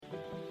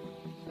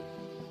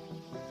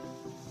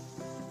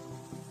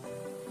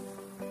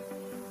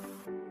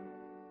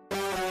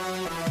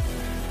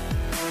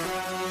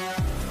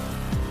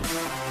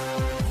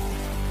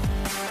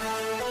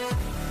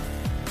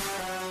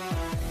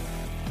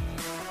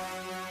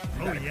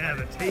Oh yeah,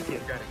 the take it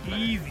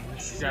easy.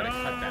 You gotta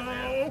cut that,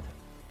 man.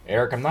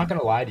 Eric, I'm not going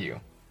to lie to you.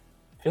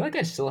 I feel like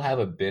I still have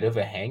a bit of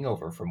a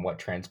hangover from what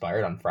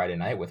transpired on Friday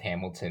night with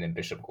Hamilton and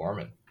Bishop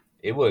Gorman.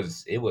 It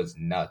was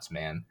nuts,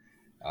 man.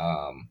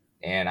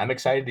 And I'm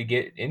excited to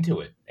get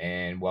into it.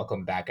 And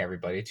welcome back,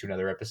 everybody, to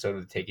another episode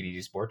of the Take It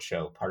Easy Sports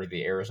Show, part of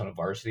the Arizona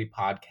Varsity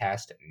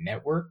Podcast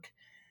Network.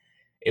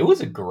 It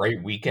was a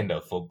great weekend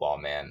of football,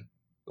 man.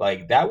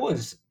 Like, that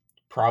was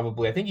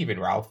probably, I think even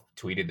Ralph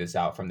tweeted this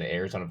out from the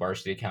Arizona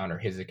Varsity account or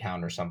his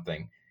account or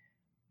something.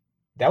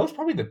 That was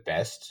probably the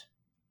best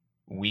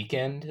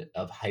weekend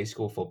of high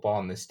school football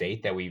in the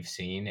state that we've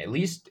seen, at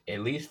least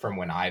from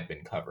when I've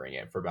been covering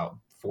it for about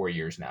 4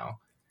 years now.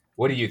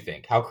 What do you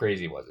think? How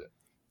crazy was it?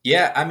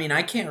 Yeah, I mean,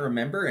 I can't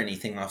remember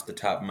anything off the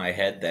top of my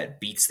head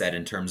that beats that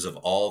in terms of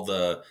all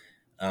the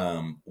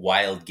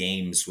wild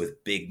games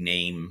with big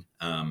name,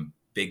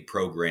 big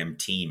program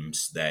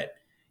teams that,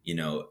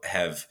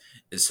 have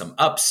some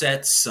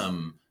upsets,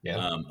 some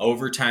Yeah.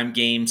 overtime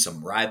games,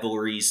 some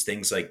rivalries,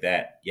 things like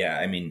that. Yeah,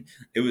 I mean,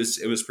 it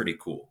was pretty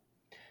cool.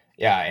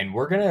 Yeah, and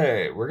we're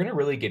gonna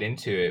really get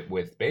into it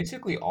with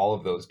basically all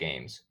of those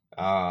games.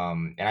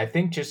 And I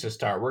think just to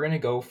start, we're gonna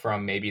go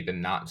from maybe the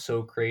not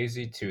so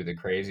crazy to the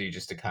crazy,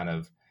 just to kind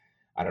of,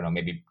 I don't know,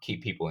 maybe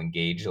keep people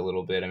engaged a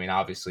little bit. I mean,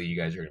 obviously, you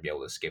guys are gonna be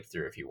able to skip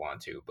through if you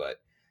want to,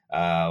 but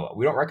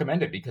we don't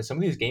recommend it because some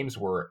of these games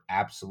were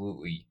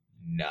absolutely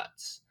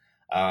nuts.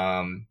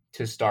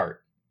 To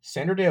start,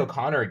 Sandra Day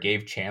O'Connor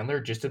gave Chandler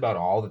just about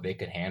all that they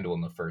could handle in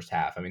the first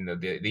half. I mean,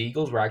 the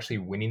Eagles were actually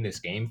winning this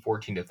game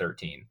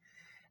 14-13.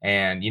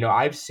 And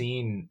I've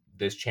seen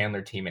this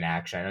Chandler team in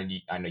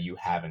action. I know you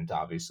haven't,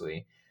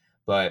 obviously,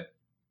 but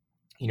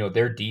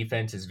their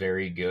defense is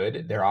very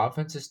good. Their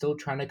offense is still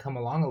trying to come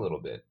along a little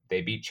bit.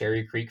 They beat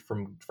Cherry Creek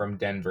from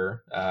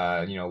Denver,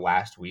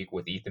 last week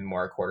with Ethan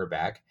Moore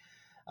quarterback,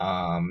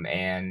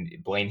 and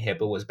Blaine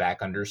Hippa was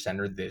back under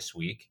center this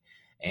week,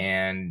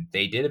 and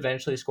they did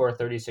eventually score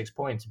 36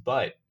 points,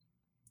 but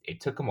it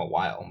took them a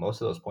while.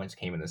 Most of those points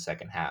came in the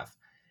second half.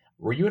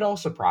 Were you at all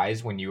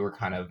surprised when you were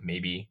kind of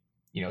maybe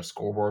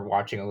scoreboard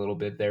watching a little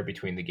bit there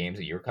between the games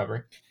that you were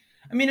covering?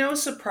 I mean, I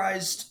was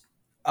surprised,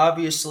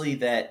 obviously,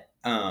 that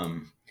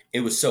it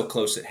was so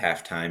close at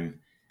halftime.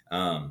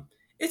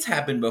 It's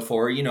happened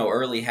before,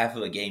 early half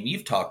of a game.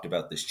 You've talked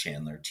about this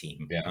Chandler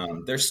team. Yeah.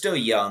 They're still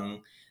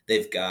young.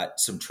 They've got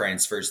some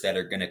transfers that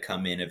are going to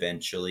come in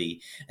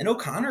eventually. And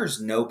O'Connor's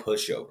no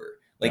pushover.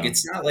 Like, No.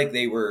 It's not like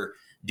they were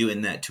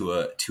doing that to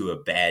a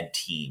bad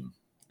team.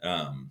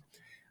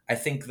 I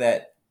think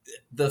that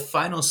the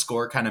final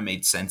score kind of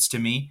made sense to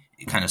me.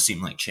 It kind of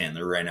seemed like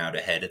Chandler ran out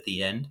ahead at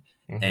the end.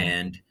 Mhm.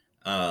 And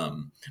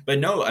but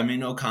no, I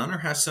mean, O'Connor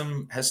has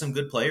some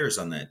good players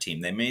on that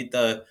team. They made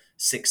the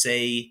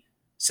 6A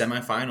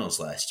semifinals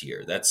last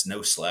year. That's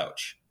no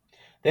slouch.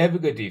 They have a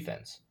good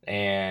defense,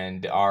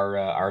 and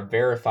our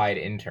verified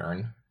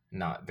intern,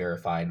 not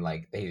verified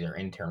like he's our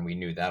intern, we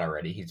knew that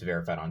already. He's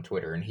verified on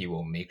Twitter, and he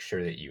will make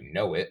sure that you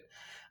know it.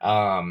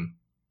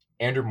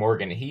 Andrew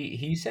Morgan,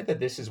 he said that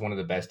this is one of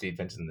the best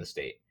defenses in the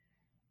state.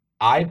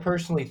 I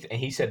personally,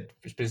 and he said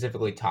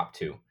specifically top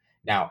two.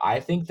 Now, I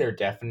think they're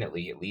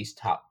definitely at least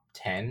top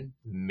 10,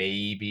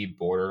 maybe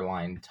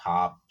borderline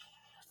top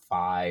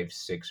 5,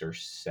 6, or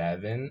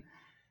 7.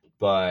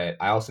 But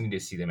I also need to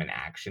see them in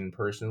action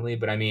personally.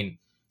 But I mean,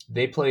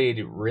 they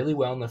played really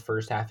well in the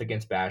first half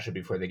against Basha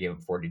before they gave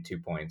up 42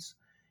 points.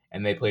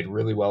 And they played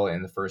really well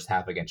in the first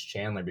half against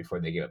Chandler before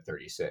they gave up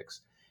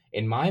 36.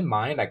 In my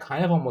mind, I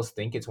kind of almost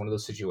think it's one of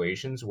those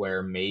situations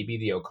where maybe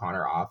the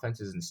O'Connor offense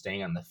isn't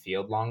staying on the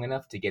field long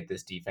enough to get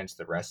this defense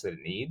the rest that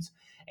it needs.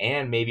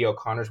 And maybe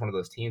O'Connor's one of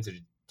those teams that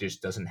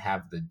just doesn't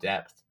have the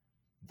depth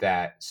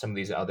that some of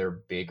these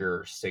other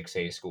bigger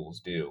 6A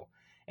schools do.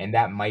 And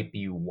that might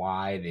be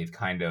why they've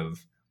kind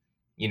of,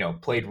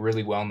 played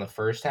really well in the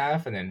first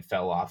half and then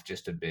fell off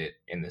just a bit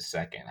in the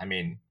second. I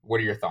mean,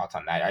 what are your thoughts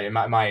on that?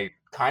 Am I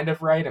kind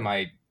of right? Am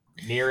I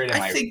near it?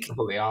 Am I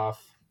completely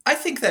off? I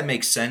think that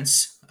makes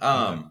sense.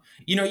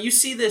 You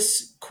see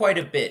this quite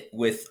a bit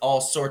with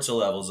all sorts of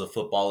levels of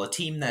football. A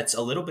team that's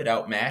a little bit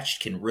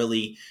outmatched can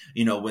really,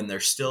 when they're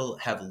still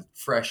have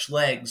fresh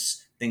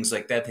legs, things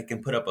like that, they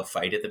can put up a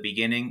fight at the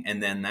beginning.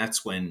 And then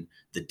that's when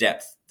the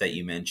depth that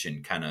you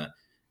mentioned kind of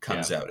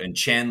comes out. And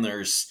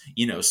Chandler's,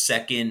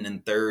 second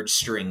and third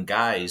string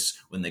guys,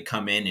 when they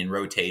come in and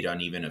rotate on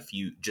even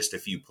just a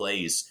few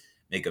plays,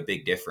 make a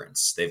big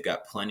difference. They've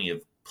got plenty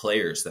of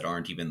players that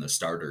aren't even the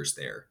starters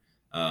there.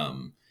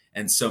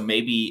 And so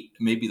maybe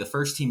the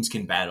first teams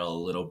can battle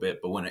a little bit,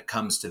 but when it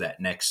comes to that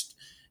next,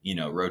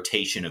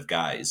 rotation of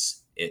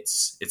guys,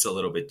 it's a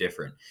little bit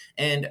different.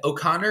 And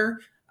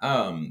O'Connor,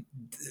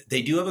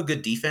 they do have a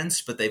good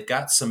defense, but they've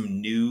got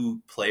some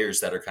new players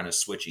that are kind of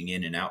switching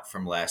in and out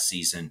from last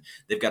season.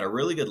 They've got a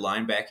really good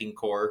linebacking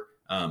core.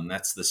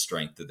 That's the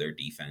strength of their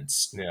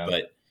defense. Yeah.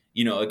 But,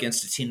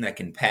 against a team that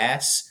can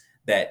pass,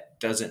 that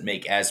doesn't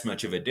make as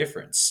much of a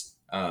difference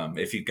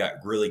if you've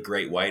got really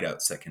great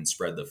wideouts that can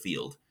spread the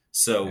field.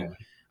 So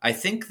I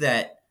think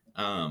that,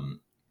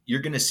 you're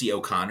going to see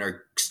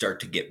O'Connor start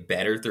to get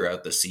better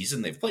throughout the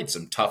season. They've played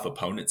some tough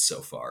opponents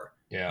so far.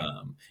 Yeah.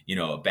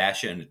 A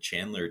Basha and a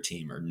Chandler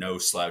team are no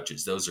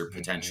slouches. Those are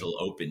potential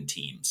open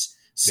teams.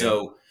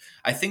 So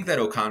I think that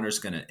O'Connor's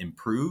going to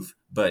improve,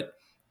 but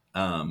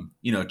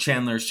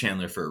Chandler's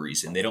Chandler for a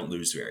reason. They don't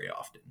lose very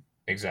often.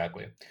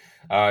 Exactly.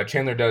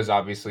 Chandler does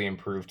obviously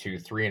improve to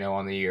 3-0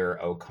 on the year.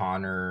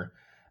 O'Connor,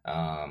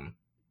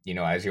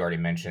 as you already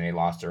mentioned, they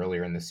lost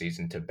earlier in the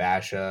season to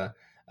Basha.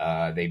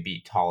 They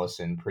beat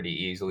Tolleson pretty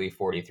easily,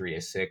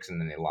 43-6,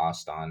 and then they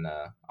lost on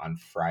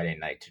Friday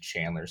night to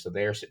Chandler. So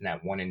they're sitting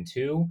at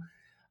 1-2.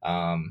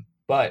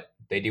 But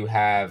they do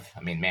have,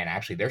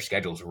 actually their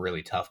schedule is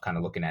really tough. Kind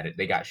of looking at it,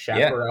 they got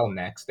Chaparral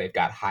next. They've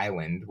got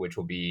Highland, which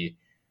will be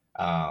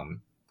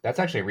that's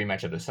actually a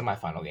rematch of the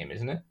semifinal game,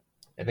 isn't it?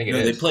 I think it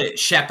is. They play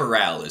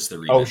Chaparral is the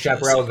rematch. Oh,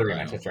 Chaparral is the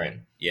rematch. That's right.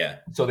 Yeah.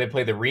 So they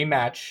play the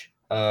rematch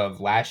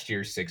of last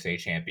year's 6A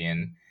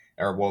champion,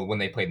 when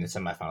they played in the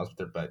semifinals,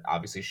 but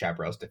obviously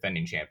Chaparral's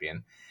defending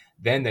champion.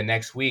 Then the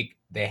next week,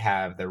 they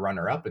have the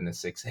runner-up in the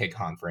 6A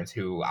conference,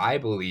 who I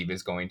believe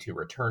is going to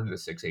return to the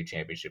 6A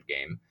championship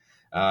game.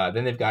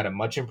 Then they've got a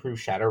much-improved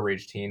Shadow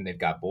Ridge team. They've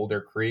got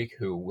Boulder Creek,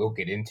 who we'll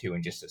get into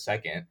in just a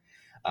second.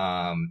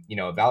 A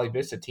Valley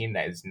Vista team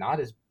that is not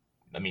as,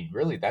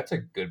 really, that's a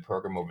good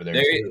program over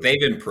there.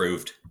 They've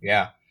improved.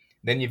 Yeah.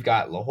 Then you've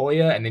got La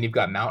Jolla, and then you've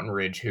got Mountain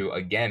Ridge, who,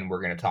 again,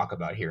 we're going to talk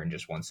about here in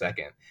just 1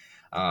 second.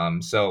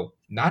 So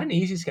not an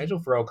easy schedule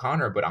for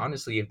O'Connor, but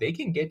honestly, if they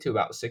can get to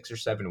about 6 or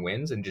 7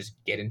 wins and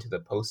just get into the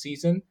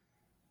postseason,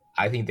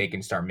 I think they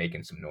can start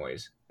making some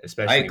noise.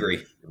 Especially, I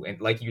agree.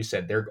 Like you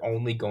said, they're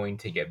only going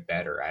to get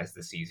better as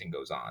the season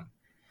goes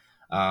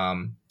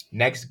on.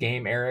 Next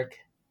game, Eric,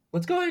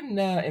 let's go ahead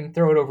and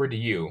throw it over to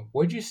you.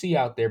 What did you see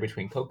out there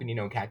between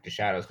Coconino and Cactus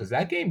Shadows? Because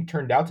that game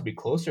turned out to be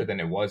closer than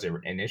it was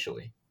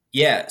initially.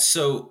 Yeah,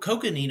 so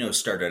Coconino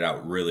started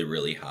out really,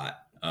 really hot.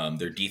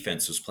 Their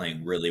defense was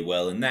playing really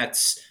well, and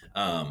that's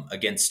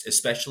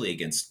especially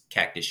against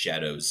Cactus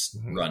Shadows'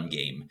 run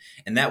game.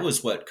 And that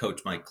was what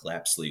Coach Mike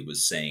Lapsley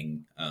was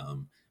saying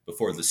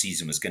before the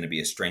season was going to be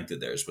a strength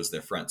of theirs, was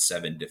their front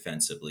seven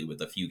defensively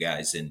with a few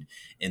guys in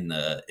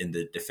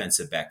the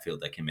defensive backfield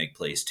that can make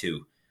plays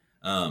too.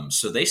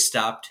 So they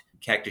stopped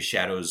Cactus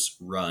Shadows'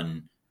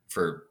 run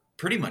for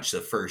pretty much the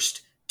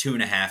first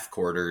 2.5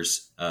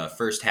 quarters,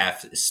 first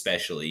half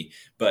especially,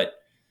 but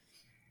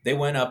they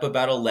went up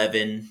about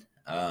 11,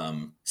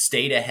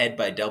 stayed ahead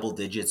by double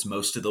digits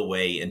most of the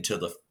way until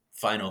the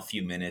final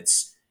few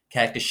minutes.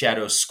 Cactus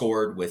Shadows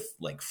scored with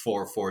like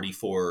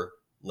 4:44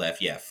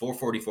 left. Yeah,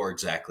 4:44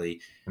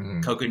 exactly.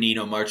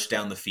 Coconino marched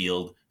down the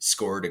field,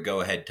 scored a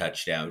go-ahead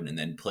touchdown, and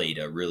then played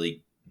a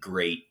really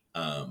great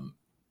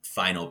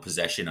final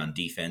possession on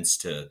defense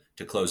to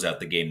close out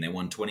the game. They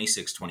won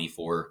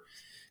 26-24.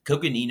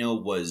 Coconino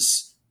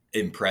was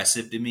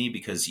impressive to me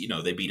because,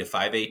 they beat a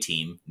 5A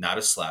team, not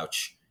a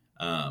slouch.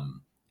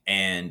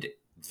 And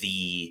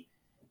it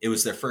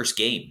was their first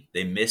game.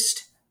 They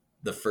missed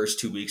the first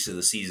 2 weeks of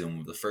the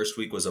season. The first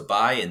week was a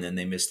bye, and then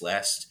they missed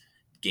last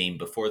game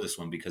before this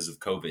one because of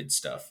COVID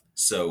stuff.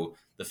 So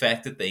the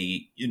fact that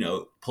they,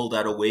 pulled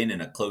out a win in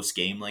a close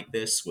game like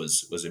this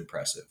was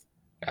impressive.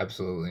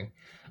 Absolutely.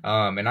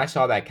 And I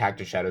saw that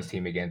Cactus Shadows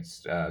team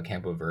against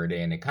Campo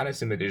Verde, and it kind of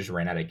seemed like they just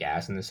ran out of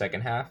gas in the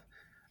second half.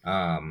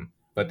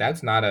 But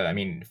that's not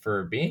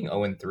for being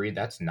 0-3,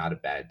 that's not a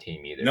bad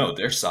team either. No,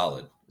 they're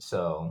solid.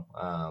 So,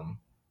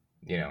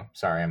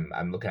 sorry,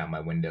 I'm looking out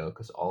my window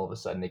because all of a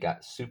sudden it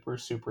got super,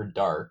 super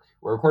dark.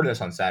 We're recording this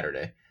on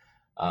Saturday.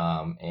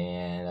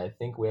 And I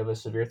think we have a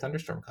severe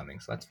thunderstorm coming,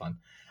 so that's fun.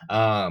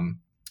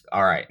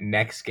 All right,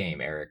 next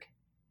game, Eric.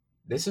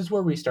 This is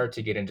where we start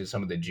to get into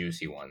some of the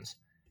juicy ones.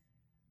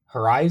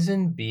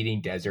 Horizon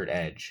beating Desert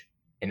Edge,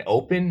 an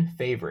open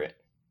favorite,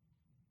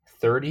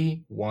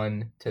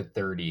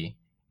 31-30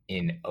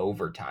 in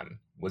overtime.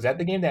 Was that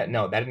the game that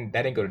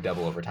didn't go to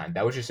double overtime.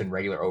 That was just in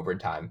regular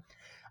overtime.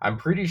 I'm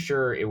pretty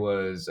sure it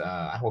was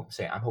I hope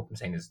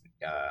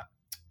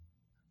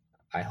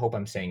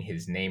I'm saying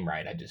his name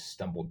right. I just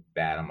stumbled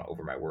bad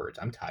over my words.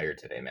 I'm tired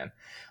today, man.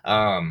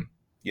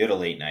 You had a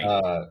late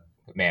night.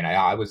 Man,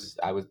 I was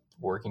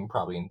working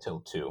probably until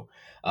 2.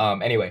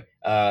 Anyway,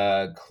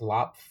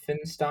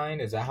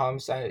 Klopfenstein, is that how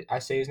I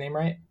say his name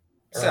right?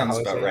 Sounds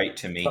about right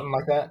to me. Something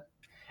like that.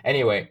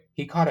 Anyway,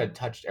 he caught a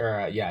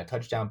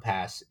touchdown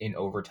pass in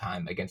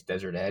overtime against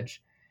Desert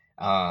Edge.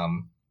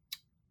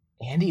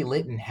 Andy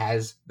Litton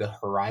has the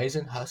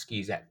Horizon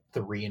Huskies at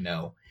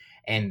 3-0,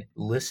 and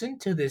listen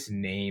to this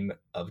name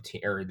of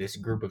this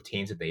group of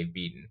teams that they've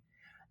beaten.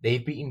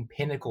 They've beaten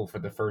Pinnacle for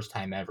the first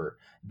time ever.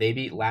 They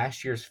beat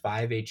last year's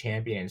 5A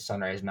champion in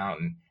Sunrise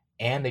Mountain,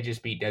 and they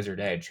just beat Desert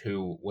Edge,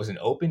 who was an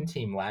open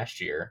team last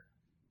year,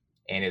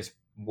 and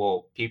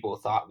people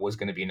thought was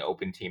going to be an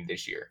open team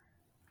this year.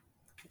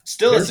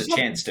 Still has a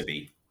chance to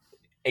be.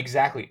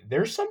 Exactly.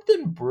 There's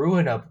something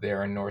brewing up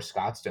there in North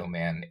Scottsdale,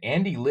 man.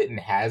 Andy Litton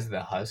has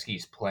the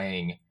Huskies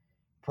playing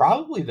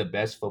probably the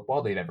best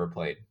football they've ever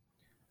played.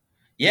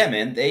 Yeah,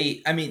 man.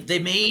 They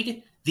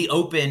made the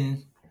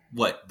Open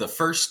the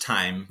first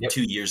time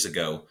 2 years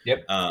ago.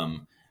 Yep.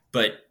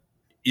 But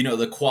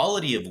the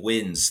quality of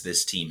wins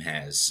this team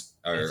has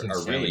It's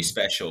are really insane.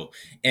 special.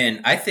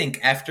 And I think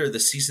after the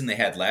season they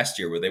had last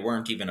year, where they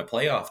weren't even a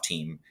playoff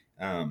team,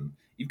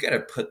 you've got to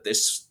put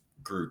this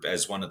group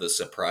as one of the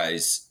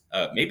surprise,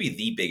 maybe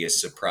the biggest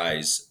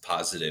surprise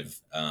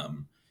positive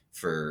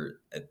for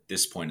at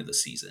this point of the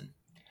season.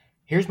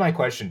 Here's my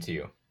question to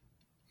you.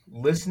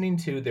 Listening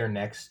to their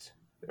next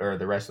or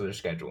the rest of their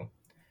schedule,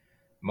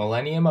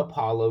 Millennium,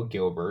 Apollo,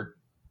 Gilbert,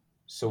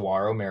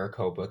 Saguaro,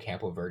 Maricopa,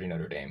 Campo Verde,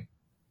 Notre Dame.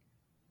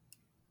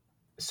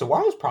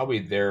 Saguaro's probably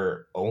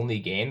their only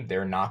game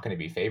they're not going to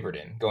be favored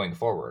in going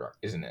forward,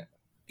 isn't it?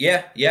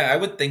 Yeah, I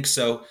would think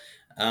so.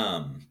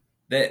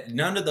 That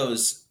none of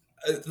those,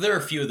 there are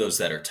a few of those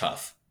that are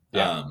tough.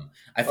 Yeah.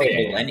 I think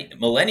yeah.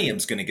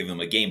 Millennium's going to give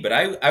them a game, but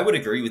I would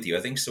agree with you. I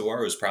think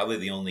Saguaro is probably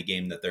the only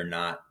game that they're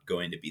not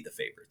going to be the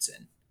favorites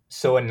in.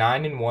 So a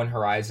 9-1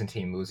 Horizon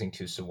team losing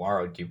to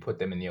Saguaro, do you put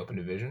them in the open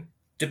division?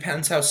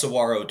 Depends how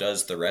Saguaro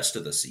does the rest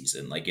of the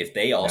season. Like if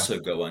they also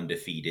go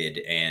undefeated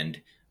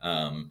and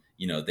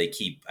they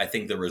keep, I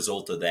think the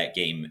result of that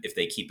game, if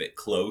they keep it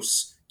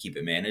close, keep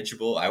it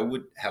manageable, I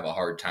would have a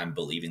hard time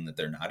believing that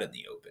they're not in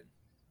the open.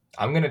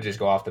 I'm going to just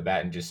go off the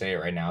bat and just say it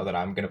right now that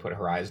I'm going to put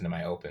Horizon in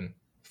my open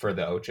for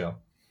the Ocho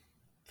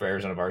for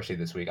Arizona Varsity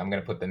this week. I'm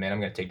going to put them in.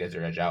 I'm going to take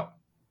Desert Edge out.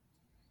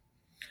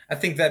 I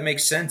think that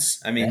makes sense.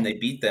 I mean, They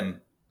beat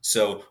them.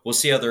 So we'll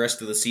see how the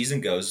rest of the season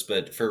goes.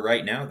 But for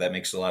right now, that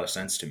makes a lot of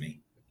sense to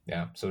me.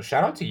 Yeah. So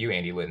shout out to you,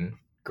 Andy Litton.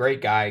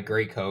 Great guy,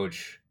 great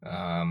coach.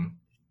 Man,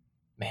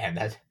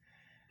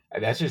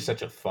 that's just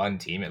such a fun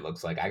team. It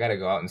looks like I got to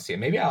go out and see it.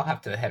 Maybe I'll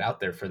have to head out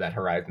there for that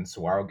Horizon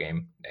Saguaro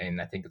game, and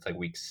I think it's like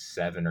week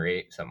 7 or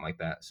 8, something like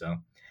that. So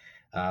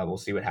we'll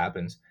see what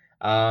happens.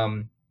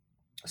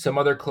 Some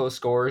other close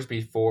scores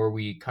before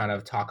we kind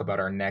of talk about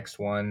our next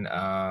one.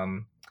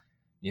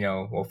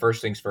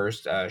 First things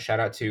first, shout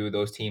out to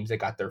those teams that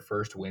got their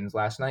first wins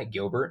last night.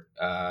 Gilbert,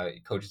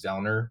 Coach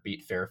Zellner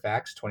beat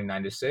Fairfax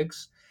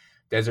 29-6.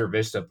 Desert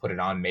Vista put it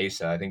on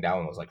Mesa. I think that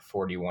one was like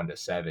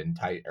 41-7.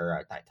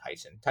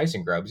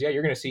 Tyson Grubbs. Yeah,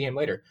 you're going to see him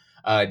later.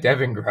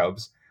 Devin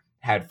Grubbs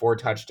had 4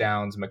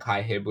 touchdowns.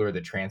 Makai Hibbler,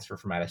 the transfer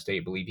from out of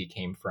state, believe he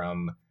came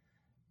from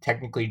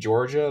technically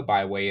Georgia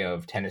by way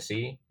of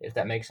Tennessee, if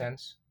that makes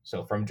sense.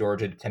 So from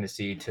Georgia to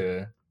Tennessee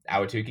to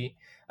Ahwatukee.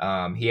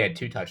 He had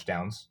 2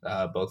 touchdowns,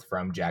 both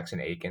from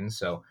Jackson Aikens.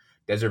 So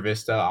Desert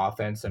Vista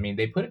offense, I mean,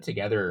 they put it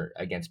together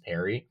against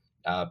Perry.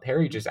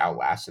 Perry just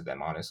outlasted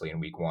them, honestly, in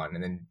week 1.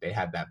 And then they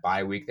had that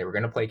bye week. They were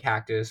going to play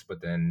Cactus, but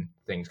then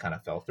things kind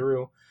of fell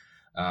through.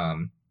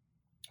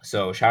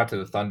 So shout out to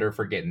the Thunder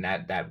for getting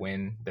that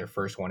win, their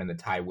first one in the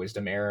Ty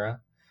Wisdom era.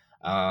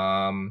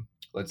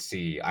 Let's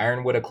see.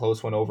 Ironwood, a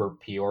close one over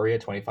Peoria,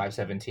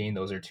 25-17.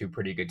 Those are 2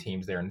 pretty good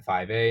teams there in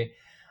 5A.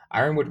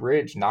 Ironwood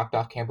Ridge knocked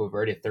off Campo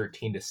Verde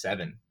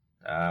 13-7.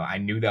 I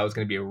knew that was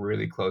going to be a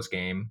really close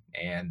game,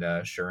 and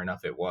sure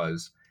enough, it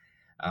was.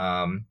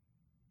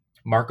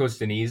 Marcos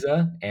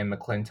Deniza and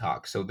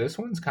McClintock. So this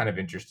one's kind of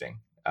interesting.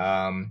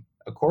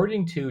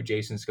 According to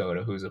Jason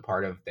Skoda, who's a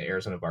part of the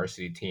Arizona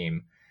varsity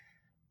team,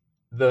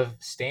 the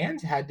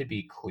stands had to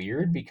be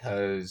cleared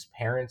because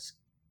parents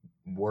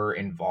were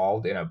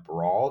involved in a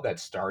brawl that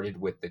started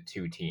with the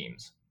 2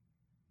 teams.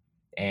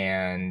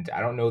 And I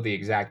don't know the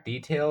exact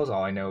details.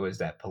 All I know is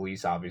that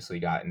police obviously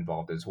got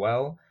involved as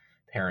well.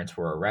 Parents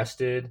were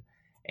arrested.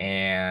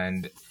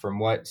 And from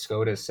what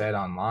Skoda said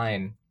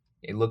online,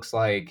 it looks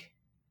like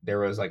there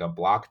was like a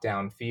block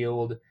down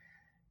field.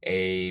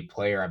 A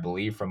player, I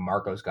believe, from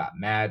Marcos got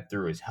mad,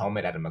 threw his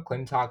helmet at a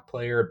McClintock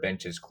player,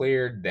 benches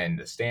cleared, then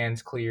the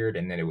stands cleared,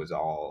 and then it was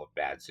all a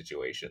bad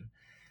situation.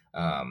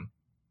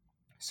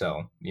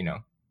 So,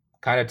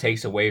 kind of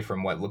takes away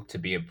from what looked to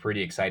be a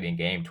pretty exciting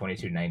game,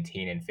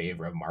 22-19 in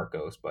favor of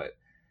Marcos. But,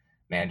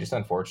 man, just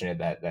unfortunate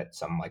that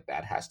something like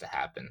that has to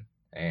happen.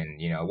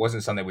 And, it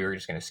wasn't something we were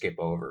just going to skip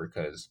over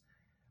because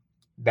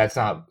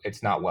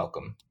it's not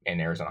welcome in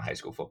Arizona high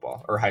school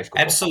football or high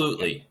school.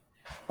 Absolutely.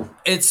 Football.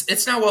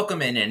 It's not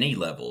welcome in any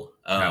level.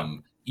 No.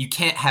 You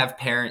can't have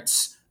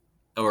parents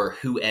or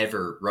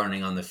whoever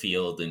running on the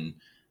field and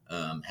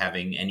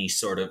having any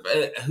sort of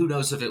who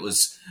knows if it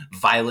was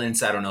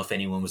violence. I don't know if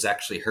anyone was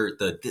actually hurt.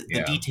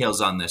 The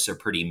details on this are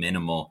pretty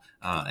minimal,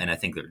 and I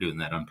think they're doing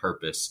that on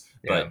purpose.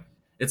 Yeah. But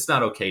it's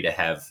not okay to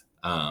have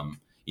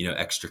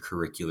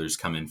extracurriculars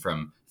coming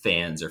from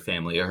fans or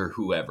family or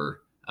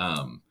whoever.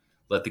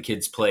 Let the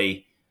kids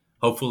play.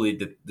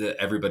 Hopefully,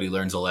 everybody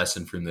learns a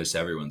lesson from this.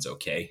 Everyone's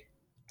okay.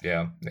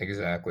 Yeah,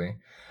 exactly.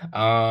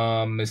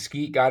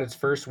 Mesquite got its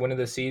first win of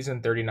the season,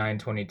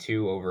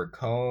 39-22 over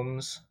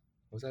Combs.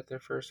 Was that their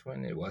first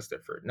win? It was their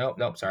first.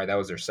 Nope. Sorry, that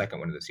was their second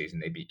win of the season.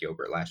 They beat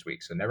Gilbert last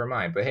week, so never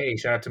mind. But hey,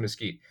 shout out to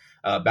Mesquite,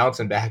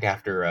 bouncing back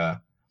after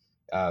a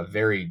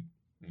very,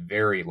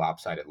 very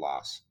lopsided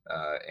loss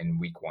in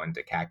week 1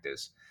 to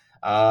Cactus.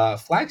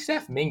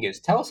 Flagstaff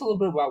Mingus, tell us a little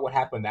bit about what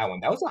happened in that one.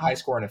 That was a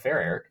high-scoring affair,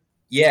 Eric.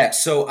 Yeah,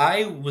 so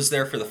I was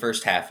there for the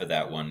first half of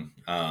that one.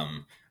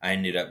 I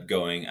ended up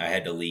I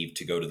had to leave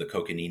to go to the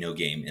Coconino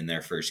game in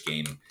their first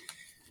game.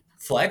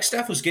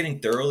 Flagstaff was getting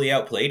thoroughly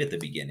outplayed at the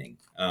beginning.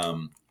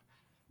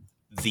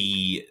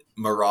 the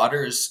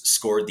Marauders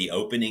scored the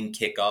opening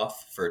kickoff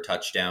for a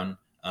touchdown.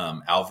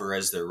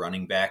 Alvarez, their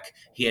running back,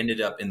 he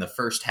ended up in the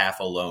first half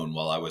alone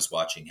while I was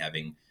watching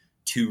having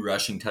 2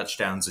 rushing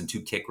touchdowns and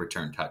 2 kick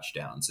return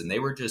touchdowns. And they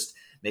were just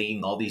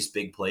making all these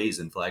big plays,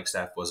 and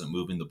Flagstaff wasn't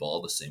moving the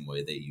ball the same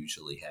way they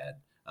usually had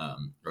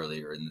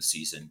earlier in the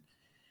season.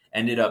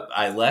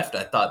 I left.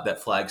 I thought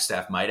that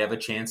Flagstaff might have a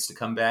chance to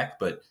come back,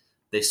 but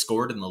they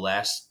scored in the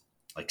last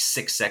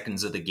 6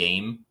 seconds of the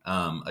game,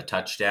 a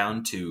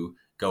touchdown to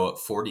go up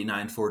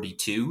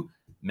 49-42,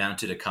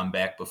 mounted a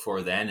comeback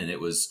before then, and it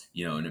was,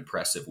 an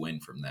impressive win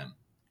from them.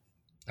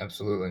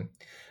 Absolutely.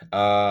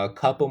 A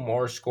couple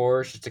more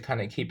scores just to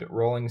kind of keep it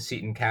rolling.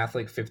 Seton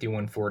Catholic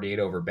 51-48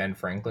 over Ben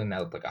Franklin. That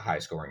looked like a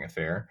high-scoring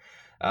affair.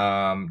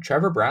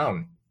 Trevor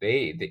Brown.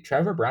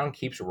 Trevor Brown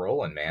keeps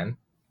rolling, man.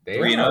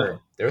 They're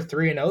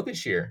 3-0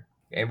 this year,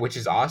 and which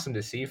is awesome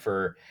to see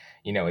for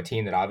a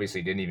team that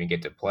obviously didn't even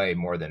get to play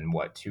more than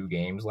 2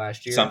 games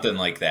last year, something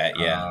like that.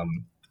 Yeah.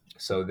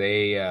 So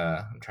they,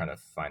 I'm trying to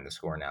find the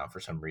score now. For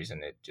some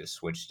reason, it just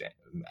switched.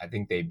 I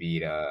think they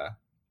beat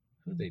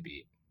who did they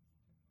beat?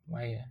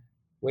 Way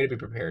to be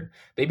prepared.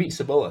 They beat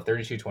Cibola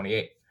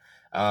 32-28.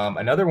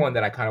 Another one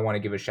that I kind of want to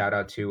give a shout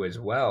out to as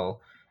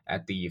well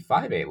at the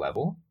 5A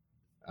level,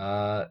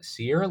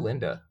 Sierra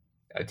Linda.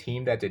 A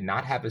team that did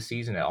not have a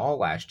season at all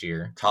last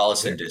year.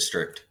 Tolleson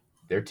District.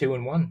 They're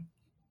 2-1.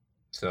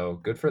 So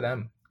good for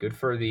them. Good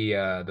for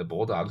the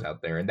Bulldogs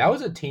out there. And that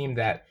was a team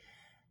that,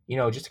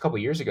 just a couple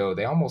of years ago,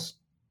 they almost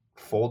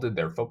folded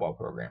their football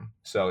program.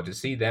 So to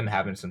see them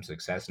having some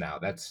success now,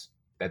 that's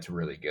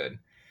really good.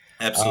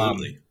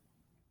 Absolutely.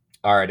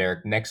 All right,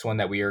 Eric. Next one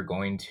that we are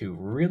going to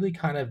really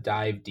kind of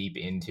dive deep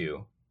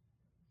into.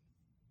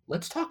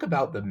 Let's talk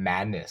about the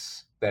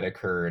madness that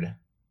occurred.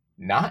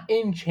 Not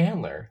in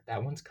Chandler.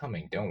 That one's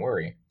coming. Don't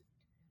worry.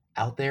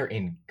 Out there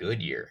in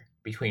Goodyear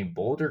between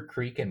Boulder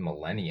Creek and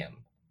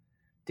Millennium.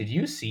 Did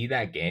you see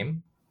that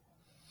game?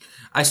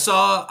 I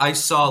saw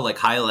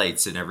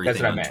highlights and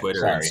everything on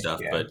Twitter and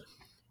stuff, but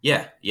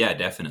yeah,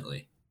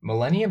 definitely.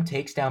 Millennium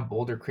takes down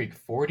Boulder Creek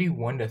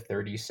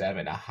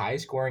 41-37, a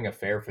high-scoring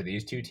affair for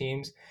these two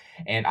teams.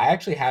 And I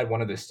actually had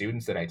one of the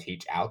students that I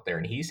teach out there,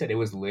 and he said it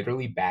was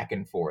literally back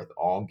and forth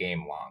all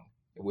game long,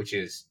 which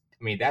is,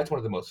 that's one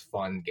of the most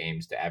fun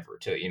games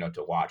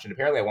to watch. And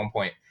apparently at one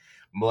point,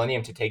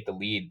 Millennium, to take the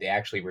lead, they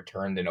actually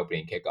returned an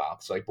opening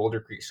kickoff. So Boulder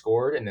Creek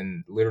scored, and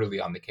then literally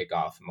on the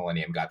kickoff,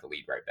 Millennium got the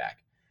lead right back.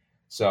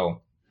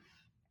 So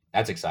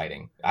that's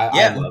exciting.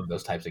 I love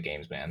those types of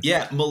games, man.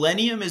 Yeah,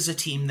 Millennium is a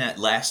team that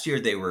last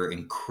year they were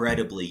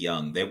incredibly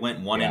young. They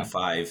went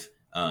 1-5.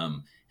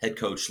 Head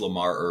coach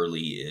Lamar Early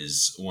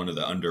is one of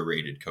the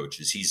underrated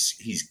coaches.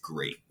 He's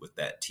great with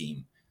that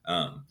team.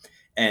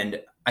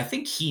 And I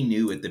think he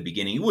knew at the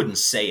beginning, he wouldn't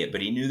say it,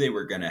 but he knew they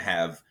were going to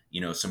have,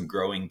 some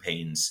growing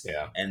pains.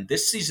 Yeah. And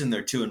this season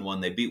they're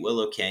 2-1. They beat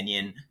Willow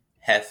Canyon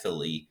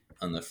heavily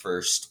on the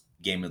first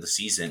game of the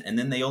season. And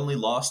then they only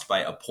lost by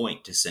a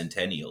point to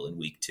Centennial in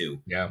week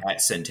 2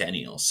 at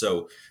Centennial.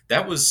 So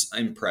that was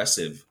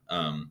impressive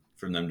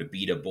from them to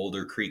beat a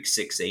Boulder Creek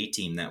 6A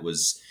team that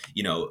was,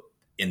 in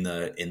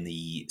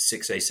the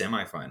 6A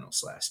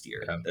semifinals last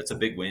year. Yeah. That's a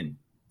big win.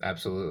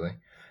 Absolutely.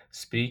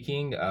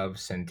 Speaking of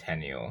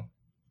Centennial,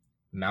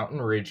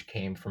 Mountain Ridge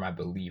came from, I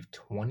believe,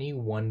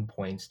 21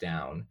 points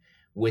down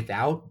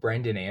without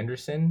Brendan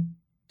Anderson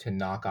to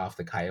knock off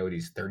the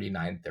Coyotes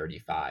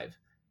 39-35.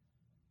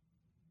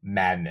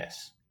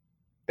 Madness.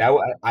 I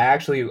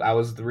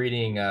was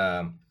reading,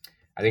 I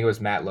think it was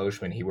Matt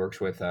Loeschman. He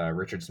works with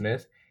Richard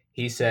Smith.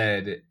 He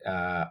said,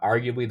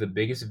 arguably the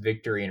biggest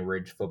victory in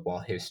Ridge football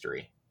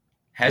history.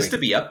 Has to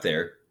be up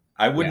there.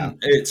 I wouldn't.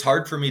 Yeah. It's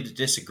hard for me to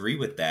disagree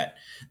with that.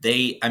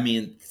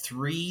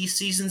 3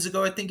 seasons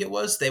ago, I think it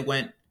was, they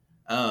went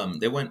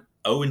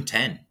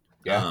 0-10.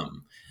 Yeah.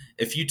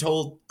 If you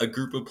told a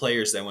group of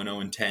players that went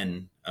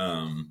 0-10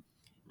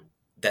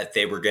 that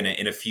they were going to,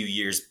 in a few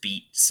years,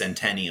 beat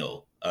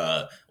Centennial,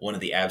 one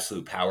of the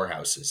absolute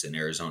powerhouses in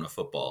Arizona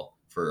football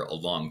for a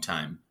long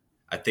time,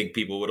 I think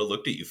people would have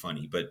looked at you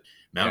funny. But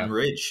Mountain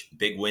Ridge,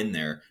 big win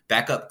there.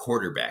 Backup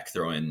quarterback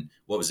throwing,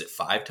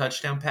 5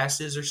 touchdown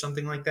passes or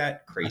something like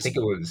that? Crazy. I think it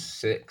was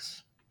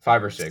 6.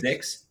 5 or 6.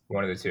 6?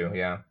 One of the two,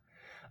 yeah.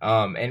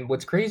 And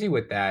what's crazy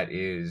with that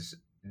is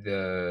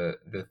the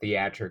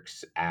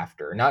theatrics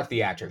after. Not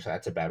theatrics,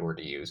 that's a bad word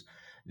to use.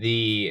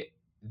 The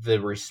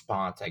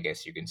response, I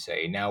guess you can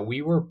say. Now,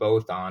 we were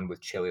both on with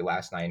Chili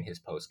last night in his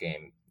post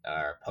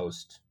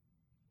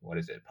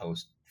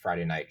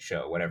Friday night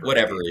show,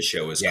 whatever his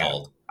show is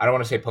called. I don't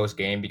want to say post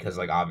game because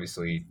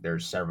obviously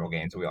there's several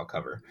games that we all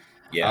cover.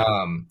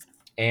 Yeah.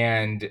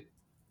 And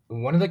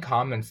one of the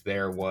comments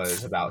there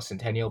was about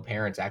Centennial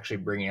parents actually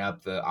bringing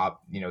up the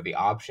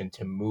option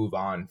to move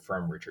on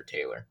from Richard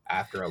Taylor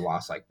after a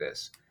loss like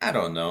this. I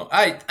don't know.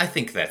 I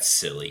think that's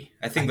silly.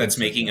 I think that's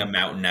making a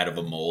mountain out of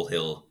a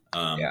molehill.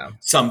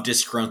 Some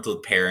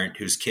disgruntled parent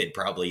whose kid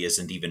probably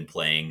isn't even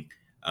playing,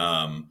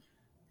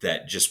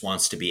 that just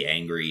wants to be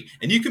angry.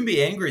 And you can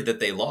be angry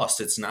that they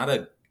lost. It's not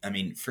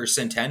for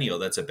Centennial,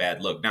 that's a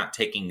bad look. Not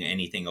taking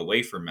anything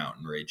away from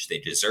Mountain Ridge. They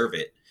deserve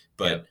it.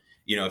 But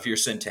if you're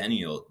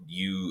Centennial,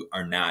 you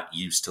are not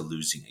used to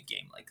losing a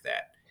game like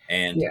that.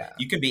 And Yeah.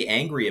 you can be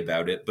angry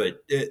about it,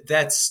 but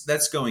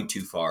that's going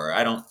too far.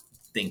 I don't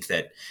think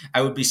that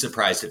I would be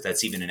surprised if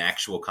that's even an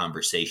actual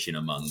conversation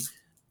among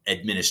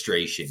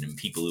administration and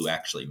people who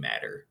actually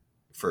matter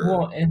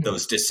for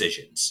those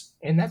decisions.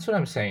 And that's what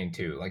I'm saying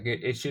too. Like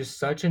it's just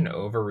such an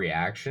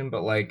overreaction,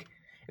 but like,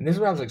 and this is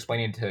what I was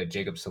explaining to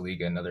Jacob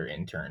Saliga, another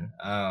intern.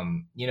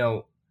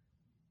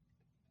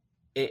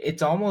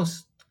 It's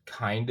almost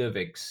kind of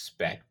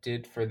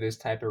expected for this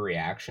type of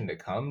reaction to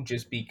come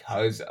just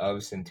because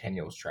of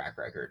Centennial's track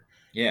record.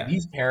 Yeah.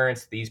 These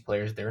parents, these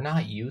players, they're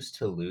not used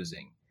to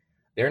losing.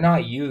 They're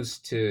not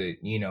used to,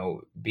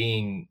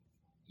 being,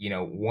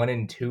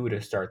 1-2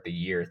 to start the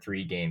year,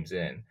 3 games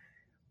in.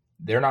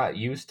 They're not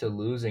used to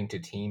losing to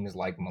teams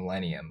like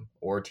Millennium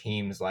or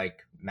teams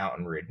like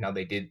Mountain Ridge. Now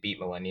they did beat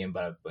Millennium,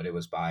 but it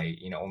was by,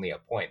 only a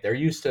point. They're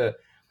used to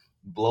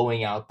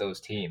blowing out those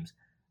teams.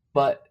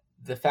 But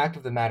the fact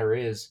of the matter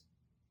is,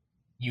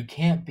 you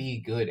can't be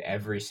good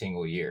every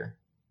single year.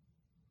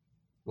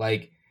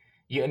 Like,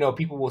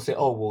 people will say,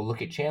 oh, well,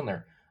 look at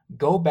Chandler.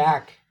 Go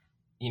back,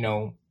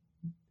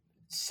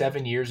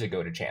 7 years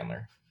ago to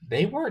Chandler.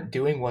 They weren't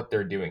doing what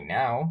they're doing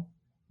now.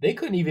 They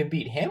couldn't even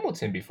beat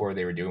Hamilton before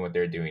they were doing what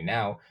they're doing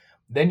now.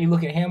 Then you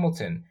look at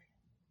Hamilton.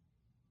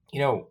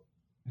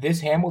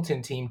 This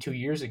Hamilton team 2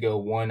 years ago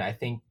won, I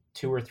think,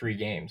 2 or 3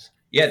 games.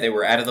 Yeah, they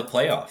were out of the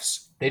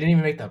playoffs. They didn't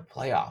even make the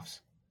playoffs.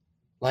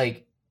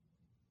 Like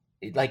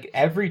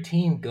every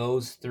team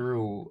goes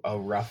through a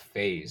rough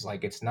phase.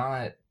 Like it's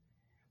not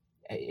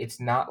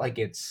like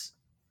it's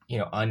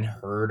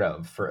unheard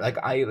of for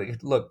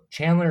look,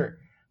 Chandler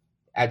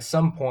at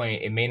some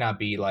point, it may not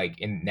be like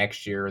in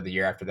next year or the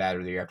year after that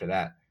or the year after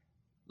that.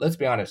 Let's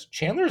be honest,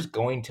 Chandler's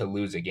going to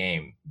lose a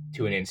game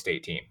to an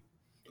in-state team.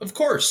 Of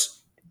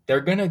course.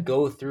 They're going to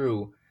go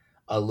through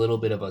a little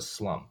bit of a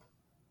slump.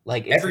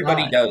 Like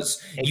everybody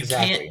does.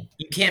 Exactly.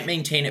 You can't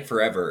maintain it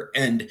forever.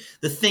 And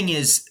the thing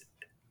is,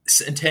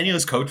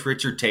 Centennial's coach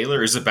Richard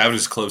Taylor is about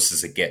as close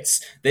as it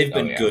gets. They've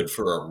been good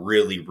for a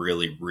really,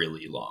 really,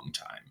 really long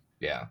time.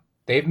 Yeah.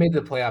 They've made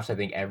the playoffs, I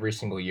think, every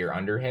single year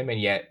under him,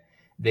 and yet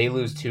they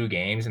lose 2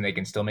 games and they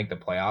can still make the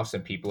playoffs,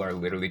 and people are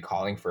literally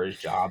calling for his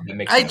job.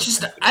 I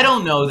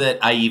don't know that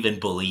I even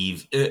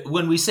believe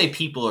when we say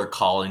people are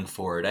calling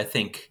for it.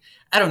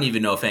 I don't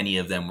even know if any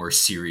of them were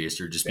serious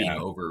or just being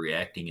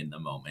overreacting in the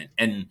moment.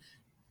 And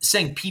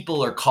saying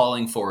people are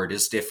calling for it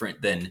is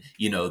different than,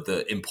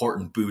 the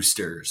important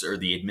boosters or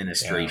the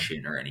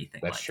administration or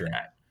anything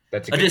that.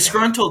 That's a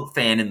disgruntled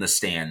fan in the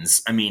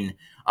stands. I mean,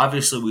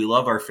 obviously we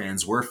love our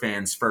fans. We're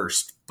fans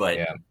first, but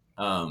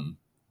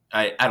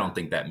I don't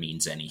think that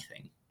means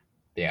anything.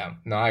 Yeah,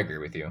 no, I agree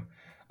with you.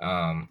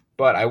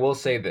 But I will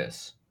say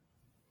this,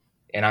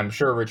 and I'm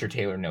sure Richard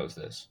Taylor knows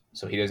this,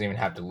 so he doesn't even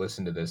have to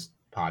listen to this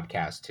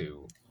podcast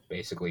to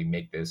basically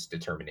make this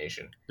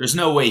determination. There's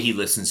no way he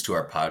listens to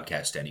our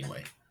podcast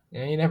anyway.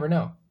 Yeah, you never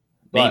know.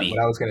 Maybe. But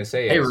what I was going to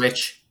say is, hey,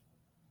 Rich,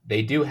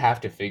 they do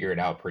have to figure it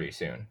out pretty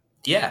soon.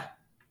 Yeah.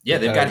 Yeah,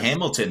 they've got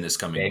Hamilton this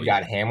coming week. They've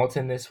got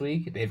Hamilton this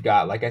week. They've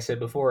got, like I said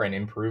before, an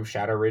improved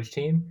Shadow Ridge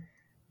team.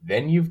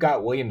 Then you've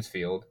got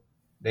Williamsfield.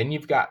 Then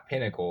you've got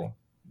Pinnacle.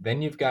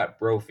 Then you've got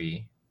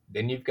Brophy.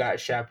 Then you've got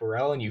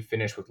Chaparral, and you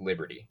finish with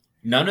Liberty.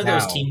 None of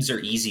those teams are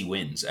easy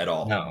wins at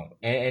all. No.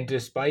 And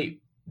despite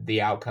the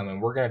outcome, and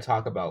we're going to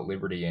talk about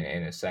Liberty in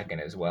a second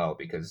as well,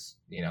 because,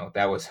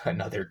 that was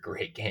another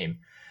great game.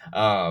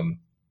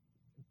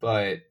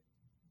 But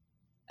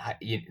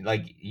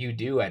you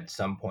do at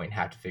some point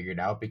have to figure it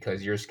out,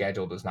 because your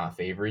schedule does not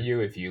favor you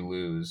if you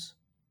lose,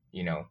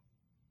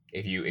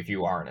 if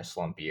you are in a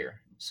slump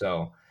year.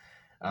 So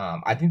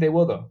I think they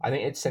will, though. I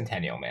think it's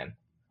Centennial, man.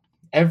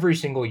 Every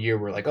single year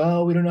we're like,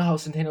 oh, we don't know how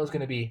Centennial is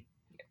going to be.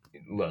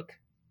 Look,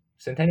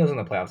 Centennial's in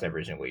the playoffs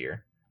every single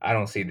year. I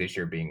don't see this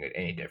year being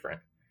any different.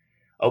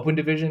 Open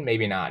division,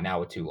 maybe not now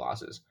with 2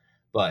 losses,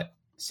 but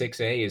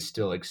 6A is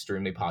still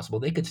extremely possible.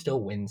 They could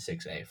still win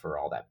 6A for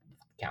all that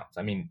counts.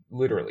 I mean,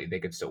 literally, they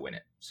could still win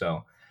it.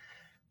 So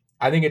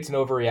I think it's an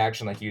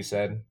overreaction, like you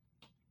said.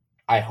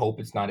 I hope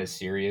it's not as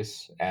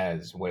serious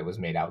as what it was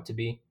made out to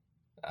be,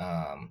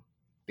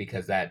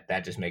 because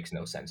that just makes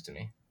no sense to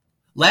me.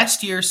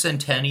 Last year,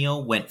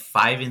 Centennial went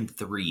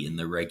 5-3 in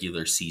the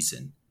regular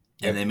season,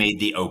 and they made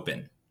the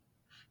Open.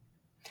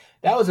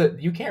 That was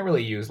you can't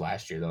really use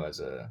last year though as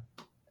a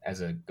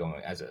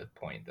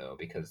point though,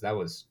 because that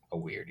was a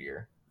weird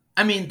year.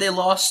 I mean, they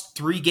lost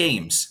 3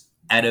 games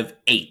out of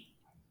 8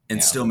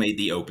 and still made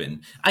the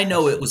Open. I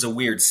know it was a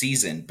weird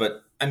season,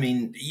 but I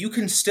mean, you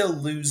can still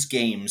lose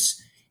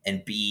games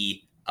and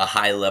be a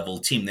high-level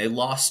team. They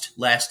lost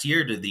last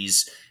year to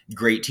these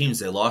great teams.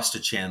 They lost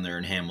to Chandler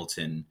and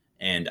Hamilton,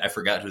 and I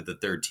forgot who the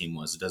third team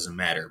was. It doesn't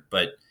matter.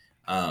 But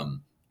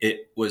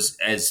it was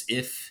as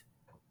if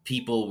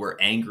people were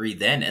angry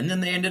then, and then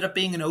they ended up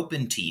being an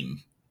Open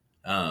team.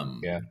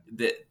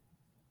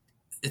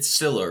 It's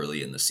still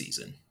early in the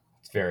season.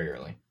 It's very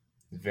early.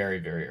 Very,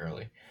 very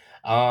early.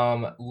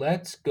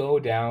 Let's go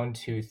down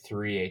to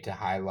 3A to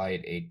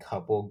highlight a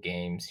couple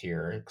games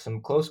here.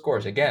 Some close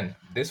scores. Again,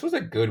 this was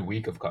a good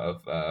week of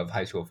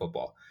high school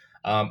football.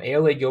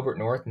 ALA Gilbert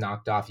North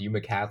knocked off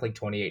Yuma Catholic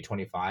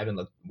 28-25 and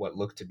what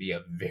looked to be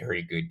a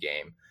very good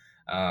game.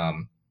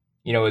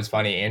 It's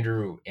funny.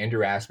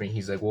 Andrew asked me,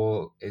 he's like,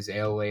 well, is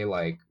ALA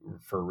like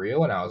for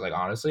real? And I was like,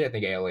 honestly, I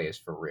think ALA is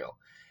for real.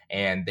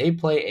 And they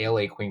play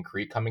ALA Queen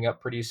Creek coming up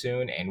pretty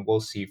soon, and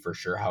we'll see for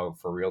sure how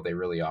for real they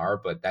really are.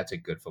 But that's a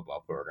good football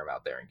program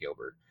out there in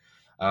Gilbert.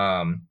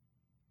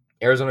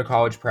 Arizona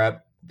College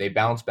Prep, they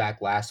bounced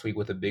back last week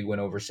with a big win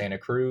over Santa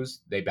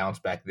Cruz. They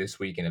bounced back this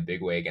week in a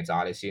big way against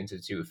Odyssey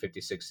Institute,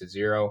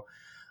 56-0.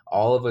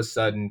 All of a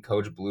sudden,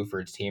 Coach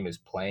Bluford's team is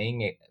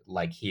playing it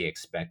like he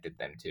expected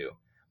them to.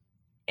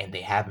 And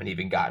they haven't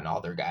even gotten all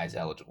their guys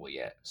eligible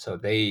yet. So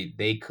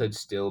they could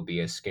still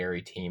be a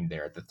scary team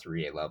there at the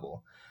 3A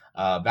level.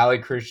 Valley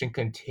Christian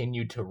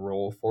continued to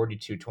roll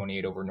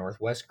 42-28 over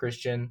Northwest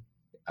Christian.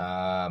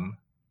 I'm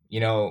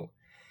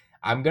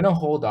going to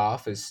hold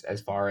off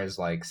as far as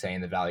like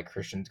saying the Valley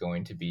Christian's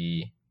going to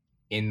be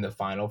in the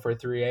final for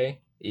 3A,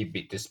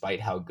 despite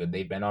how good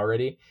they've been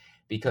already,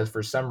 because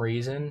for some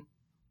reason,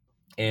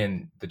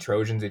 and the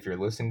Trojans, if you're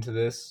listening to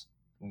this,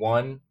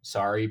 one,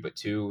 sorry, but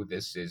two,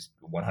 this is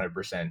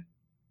 100%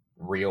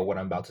 real what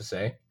I'm about to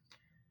say.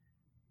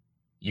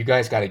 You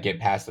guys got to get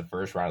past the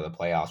first round of the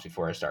playoffs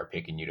before I start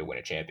picking you to win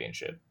a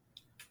championship.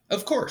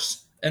 Of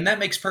course. And that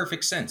makes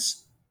perfect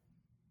sense.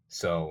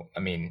 So, I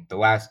mean, the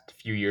last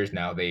few years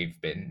now, they've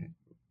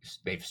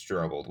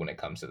struggled when it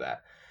comes to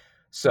that.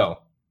 So,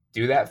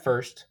 do that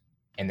first,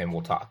 and then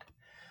we'll talk.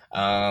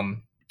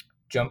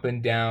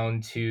 Jumping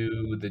down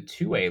to the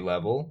 2A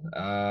level.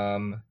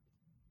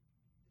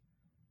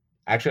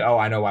 Actually,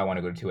 I know why I want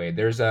to go to 2A.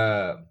 There's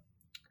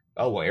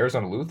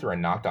Arizona Lutheran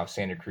knocked off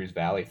Santa Cruz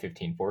Valley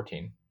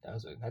 15-14.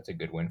 That's a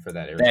good win for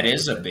that area. That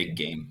is a big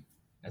game.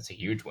 That's a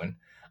huge win.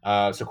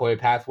 Sequoia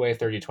Pathway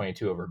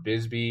 30-22 over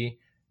Bisbee.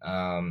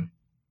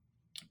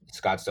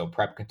 Scottsdale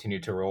Prep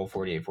continued to roll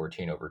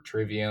 48-14 over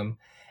Trivium.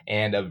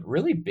 And a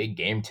really big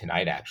game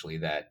tonight, actually,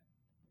 that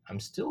I'm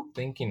still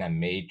thinking I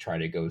may try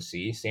to go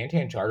see.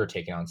 Santan Charter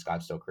taking on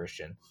Scottsdale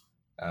Christian.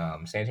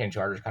 Santan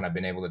Charter's kind of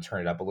been able to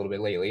turn it up a little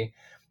bit lately.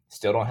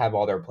 Still don't have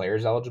all their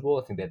players eligible.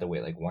 I think they have to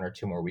wait like 1 or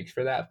 2 more weeks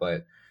for that.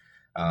 But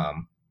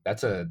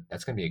that's going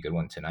to be a good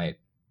one tonight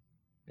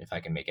if I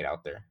can make it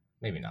out there.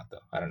 Maybe not,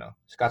 though. I don't know.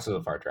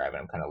 Scottsdale's a far drive,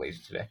 and I'm kind of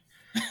lazy today.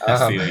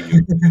 I feel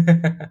you.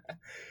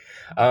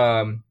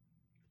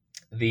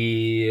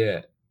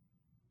 The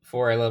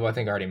 4A level, I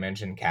think I already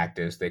mentioned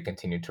Cactus. They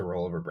continue to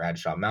roll over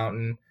Bradshaw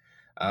Mountain.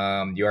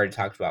 You already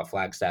talked about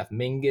Flagstaff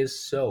Mingus.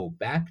 So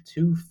back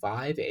to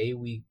 5A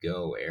we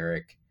go,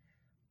 Eric.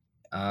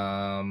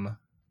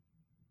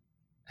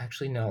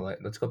 Actually, no.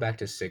 Let's go back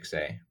to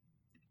 6A.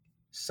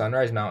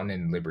 Sunrise Mountain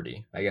and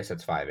Liberty. I guess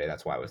that's 5A.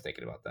 That's why I was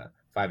thinking about that.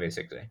 5A,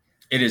 6A.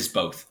 It is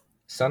both.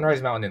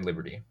 Sunrise Mountain and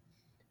Liberty.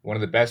 One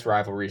of the best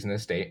rivalries in the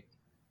state.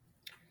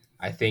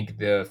 I think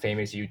the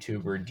famous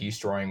YouTuber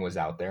Destroying was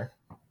out there.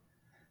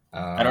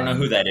 I don't know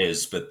who that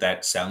is, but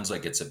that sounds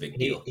like it's a big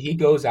deal. He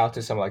goes out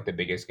to some of like the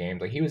biggest games.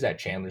 Like he was at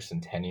Chandler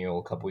Centennial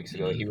a couple weeks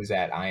ago. Mm-hmm. He was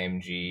at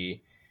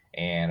IMG,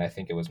 and I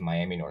think it was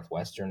Miami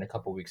Northwestern a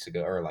couple weeks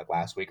ago, or like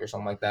last week or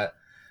something like that.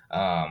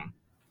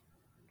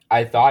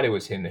 I thought it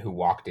was him who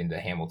walked into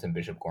Hamilton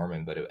Bishop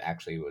Gorman, but it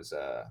actually was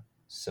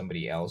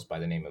somebody else by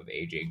the name of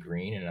AJ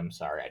Green, and I'm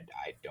sorry,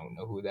 I don't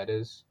know who that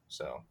is.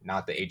 So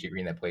not the AJ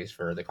Green that plays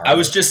for the Cardinals. I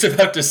was just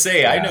about to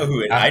say, yeah,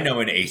 I know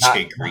an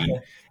AJ Green,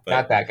 but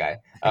not that guy.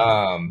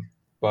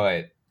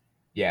 But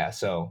yeah,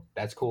 so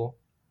that's cool.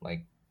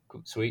 Like,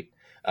 sweet.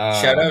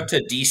 Shout out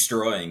to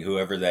Destroying,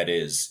 whoever that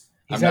is.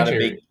 He's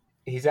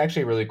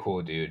actually a really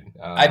cool dude.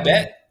 I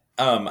bet.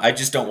 I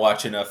just don't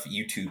watch enough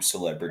YouTube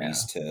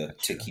celebrities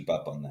to keep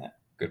up on that.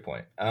 Good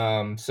point.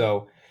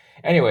 So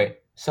anyway,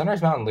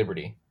 Sunrise Mountain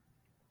Liberty.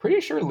 Pretty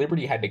sure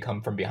Liberty had to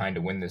come from behind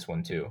to win this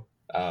one too.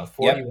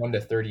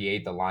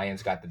 41-38, the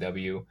Lions got the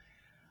W.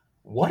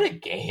 What a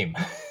game!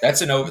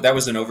 That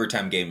was an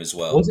overtime game as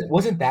well.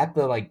 Wasn't that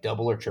the like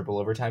double or triple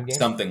overtime game?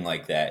 Something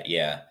like that,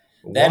 yeah.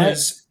 That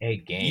is a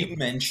game. You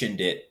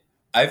mentioned it.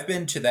 I've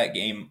been to that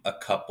game a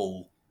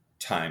couple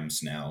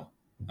times now.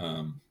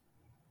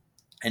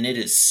 And it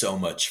is so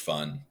much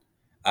fun.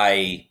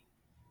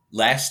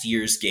 Last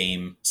year's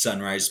game,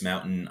 Sunrise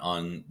Mountain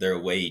on their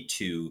way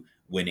to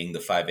winning the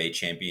 5A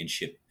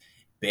championship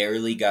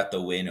barely got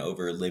the win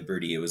over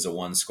Liberty. It was a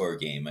 1-score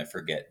game. I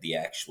forget the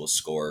actual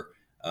score.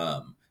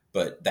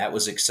 But that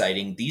was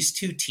exciting. These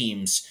two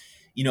teams,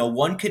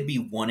 one could be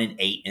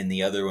 1-8 and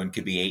the other one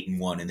could be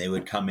 8-1, and they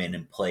would come in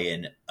and play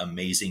an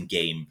amazing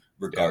game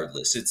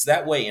regardless. Yeah. It's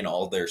that way in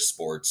all their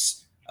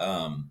sports.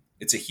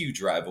 It's a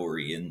huge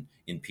rivalry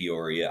in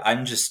Peoria.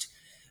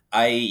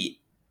 I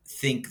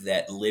think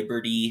that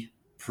Liberty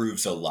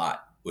proves a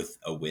lot with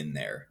a win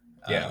there.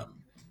 Yeah.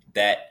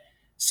 That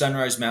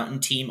Sunrise Mountain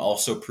team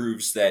also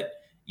proves that,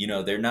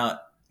 they're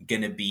not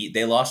going to be,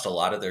 they lost a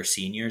lot of their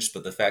seniors,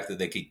 but the fact that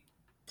they could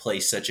play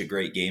such a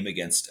great game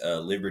against a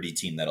Liberty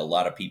team that a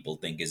lot of people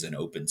think is an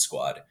open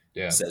squad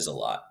Yeah. says a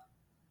lot.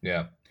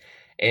 Yeah.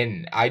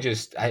 And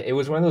it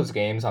was one of those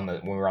games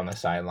when we were on the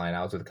sideline.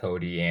 I was with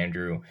Cody,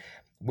 Andrew.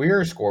 We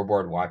were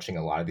scoreboard watching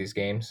a lot of these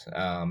games.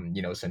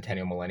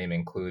 Centennial Millennium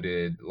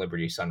included.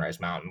 Liberty Sunrise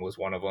Mountain was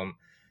one of them.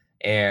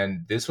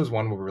 And this was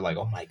one where we were like,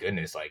 oh my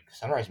goodness, like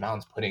Sunrise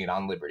Mountain's putting it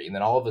on Liberty. And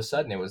then all of a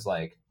sudden it was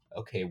like,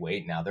 okay,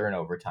 wait, now they're in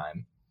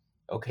overtime.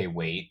 Okay,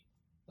 wait,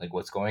 like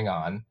what's going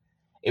on?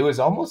 It was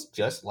almost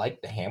just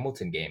like the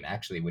Hamilton game,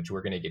 actually, which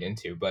we're going to get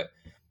into. But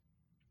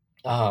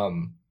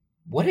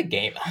what a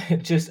game.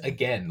 Just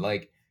again,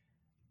 like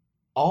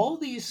all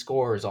these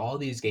scores, all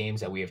these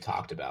games that we have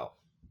talked about.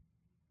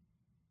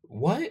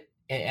 What?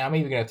 And I'm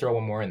even going to throw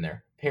one more in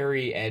there.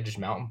 Perry edged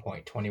Mountain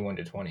Point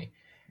 21-20.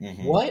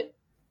 Mm-hmm.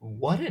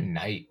 What a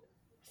night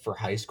for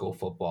high school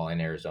football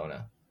in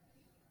Arizona.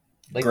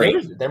 Like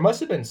Great. there must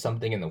have been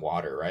something in the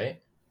water,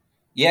 right?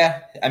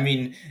 Yeah, I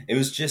mean, it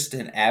was just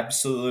an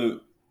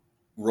absolute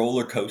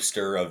roller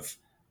coaster of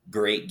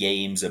great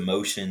games,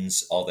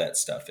 emotions, all that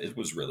stuff. It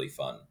was really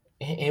fun.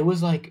 It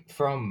was like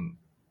from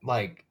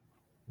like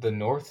the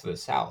north to the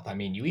south. I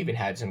mean, you even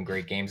had some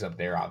great games up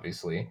there,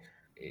 obviously.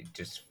 It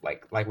just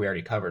like we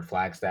already covered,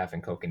 Flagstaff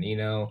and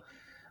Coconino.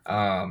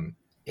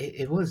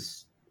 It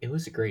was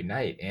a great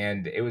night,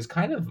 and it was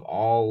kind of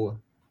all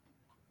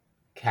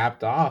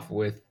capped off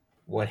with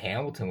what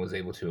Hamilton was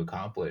able to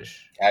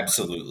accomplish.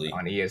 Absolutely.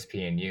 On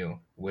ESPNU,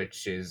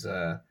 which is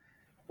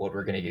what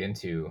we're going to get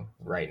into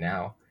right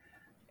now.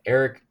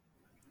 Eric,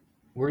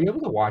 were you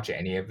able to watch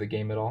any of the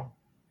game at all?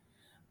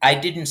 I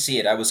didn't see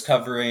it. I was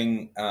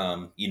covering,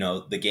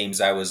 the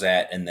games I was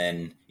at, and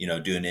then,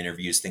 doing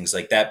interviews, things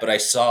like that. But I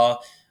saw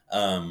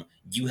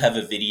you have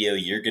a video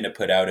you're going to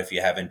put out if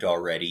you haven't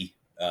already.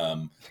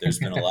 There's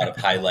been a lot of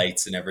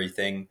highlights and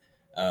everything.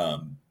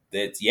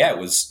 It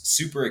was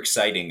super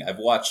exciting. I've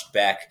watched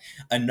back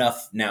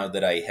enough now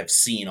that I have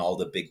seen all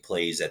the big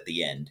plays at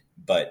the end.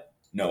 But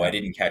no, I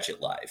didn't catch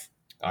it live.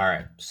 All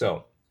right.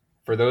 So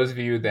for those of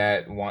you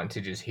that want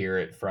to just hear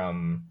it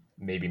from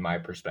maybe my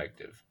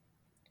perspective,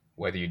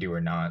 whether you do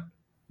or not,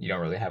 you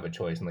don't really have a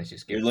choice unless you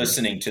skip. You're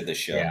listening to the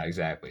show. Yeah,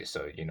 exactly.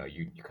 So, you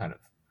kind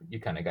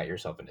of got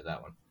yourself into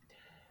that one.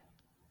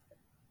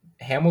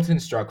 Hamilton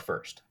struck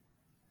first.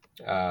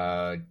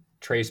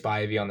 Trey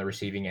Spivey on the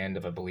receiving end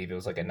of, I believe it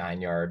was like a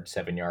 9-yard,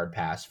 7-yard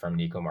pass from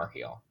Nico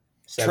Marchiol.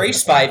 Trey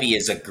Spivey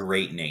is a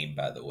great name,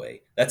 by the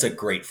way. That's a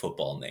great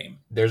football name.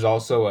 There's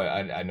also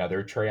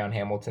another Trey on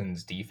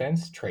Hamilton's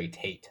defense, Trey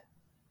Tate.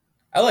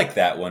 I like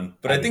that one,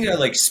 but I think I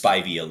like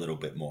Spivey a little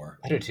bit more.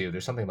 I do too.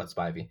 There's something about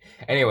Spivey.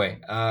 Anyway,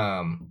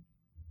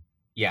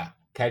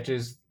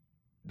 catches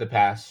the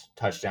pass,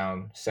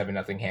 touchdown,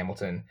 7-0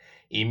 Hamilton.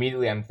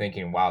 Immediately I'm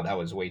thinking, wow, that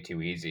was way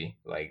too easy.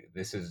 Like,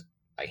 this is,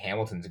 like,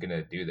 Hamilton's going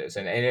to do this.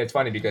 And it's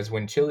funny because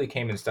when Chili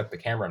came and stuck the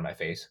camera in my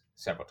face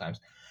several times,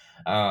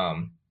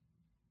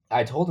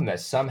 I told him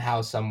that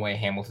somehow, some way,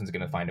 Hamilton's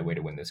going to find a way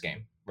to win this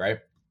game, right?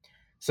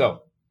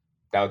 So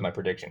that was my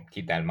prediction.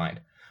 Keep that in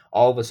mind.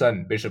 All of a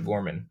sudden, Bishop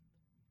Gorman,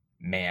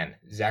 man,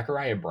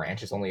 Zachariah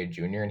Branch is only a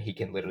junior, and he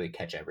can literally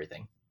catch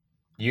everything.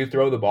 You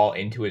throw the ball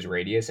into his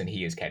radius, and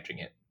he is catching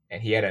it.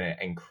 And he had an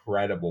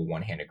incredible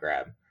one-handed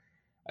grab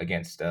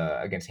against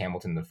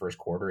Hamilton in the first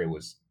quarter. It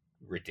was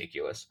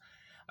ridiculous.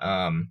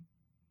 William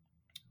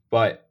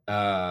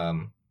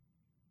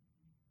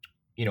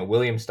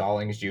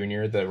Stallings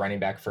Jr., the running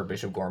back for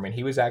Bishop Gorman,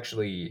 he's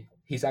actually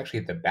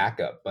the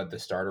backup, but the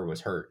starter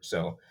was hurt.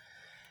 So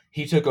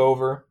he took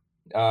over,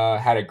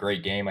 had a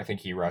great game. I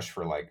think he rushed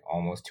for like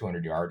almost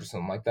 200 yards or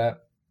something like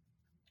that.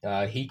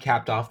 He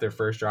capped off their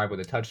first drive with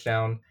a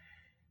touchdown.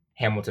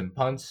 Hamilton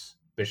punts.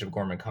 Bishop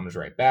Gorman comes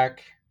right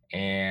back.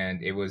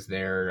 And it was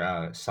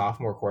their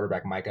sophomore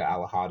quarterback, Micah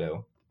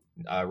Alejado,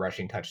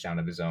 rushing touchdown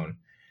of his own.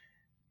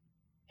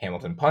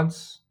 Hamilton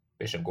punts.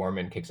 Bishop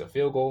Gorman kicks a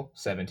field goal,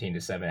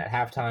 17-7 at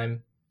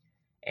halftime.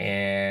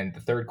 And the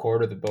third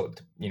quarter,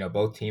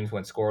 both teams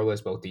went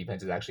scoreless. Both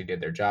defenses actually did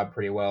their job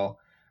pretty well.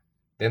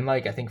 Then,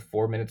 I think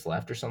 4 minutes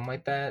left or something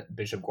like that,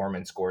 Bishop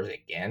Gorman scores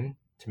again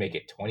to make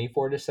it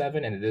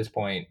 24-7. And at this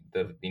point,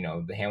 the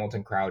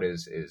Hamilton crowd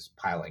is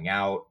piling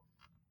out.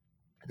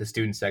 The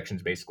student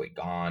section's basically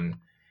gone.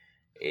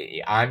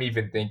 I'm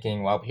even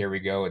thinking, well, here we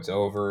go, it's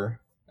over.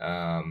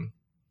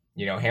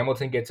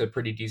 Hamilton gets a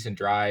pretty decent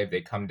drive.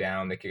 They come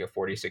down, they kick a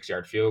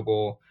 46-yard field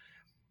goal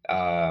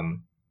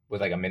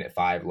with like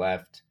 1:05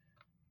 left.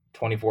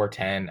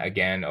 24-10,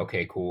 again,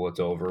 okay, cool, it's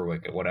over,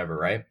 whatever,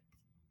 right?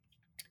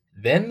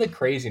 Then the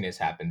craziness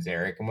happens,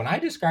 Eric. And when I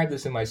described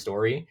this in my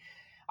story,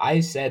 I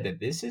said that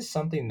this is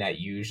something that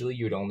usually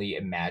you would only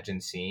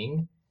imagine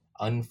seeing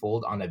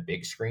unfold on a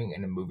big screen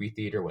in a movie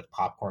theater with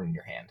popcorn in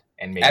your hand.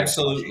 And maybe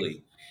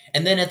absolutely.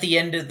 And then at the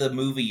end of the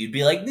movie, you'd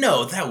be like,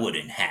 no, that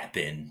wouldn't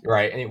happen.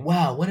 Right. And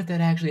wow, what if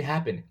that actually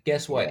happened?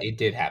 Guess what? Yeah. It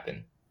did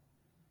happen.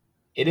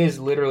 It is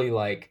literally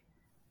like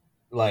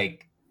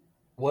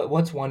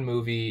what's one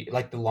movie,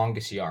 like The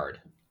Longest Yard?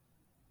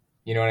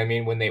 You know what I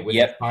mean? When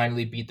they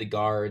finally beat the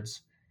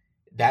guards.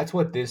 That's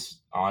what this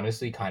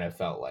honestly kind of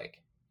felt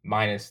like.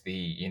 Minus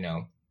the,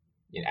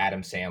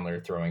 Adam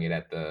Sandler throwing it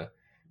at the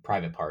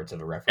private parts of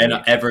a referee. And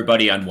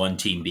everybody on one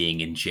team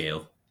being in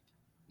jail.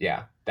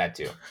 Yeah, that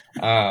too.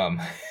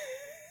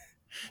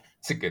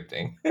 It's a good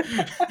thing.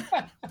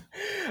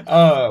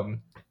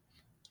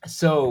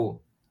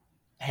 So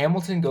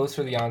Hamilton goes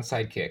for the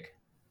onside kick.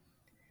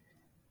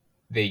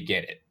 They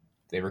get it.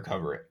 They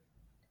recover it.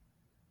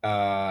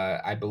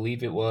 I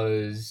believe it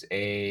was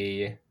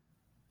I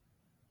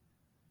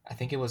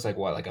think it was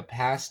like a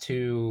pass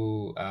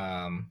to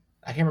I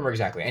can't remember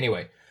exactly.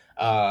 Anyway,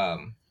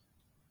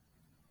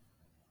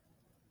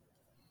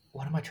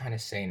 what am I trying to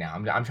say now?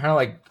 I'm trying to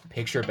like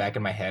picture it back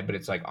in my head, but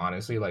it's like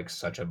honestly like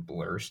such a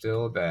blur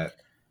still that.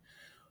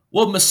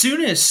 Well,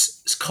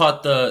 Masunis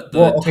caught the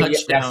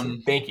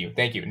touchdown. Thank you.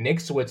 Nick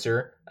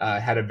Switzer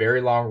had a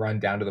very long run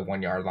down to the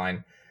 1 yard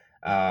line.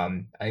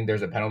 I think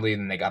there's a penalty,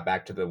 and then they got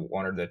back to the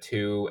 1 or the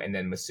 2, and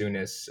then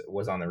Masunis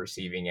was on the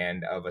receiving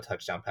end of a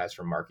touchdown pass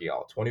from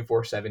Marchiol,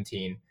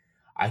 24-17.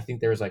 I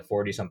think there was like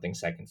 40-something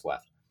seconds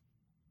left.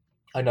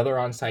 Another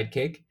onside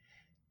kick,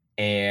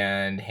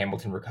 and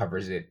Hamilton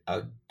recovers it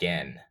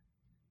again.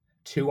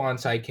 2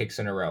 onside kicks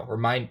in a row.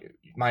 Mind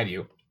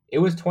you, it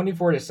was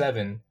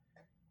 24-7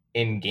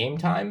 in game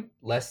time,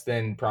 less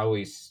than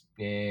probably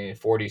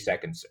 40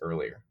 seconds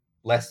earlier.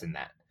 Less than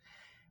that.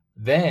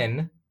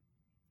 Then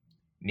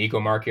Nico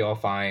Marchiol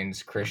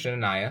finds Christian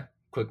Anaya,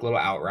 quick little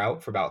out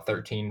route for about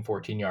 13,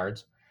 14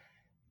 yards.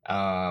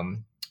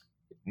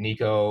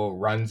 Nico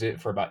runs it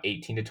for about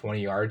 18 to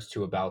 20 yards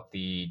to about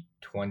the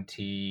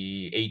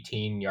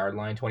 18 yard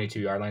line,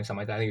 22 yard line, something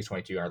like that. I think it's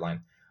 22 yard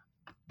line.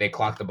 They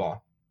clock the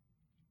ball.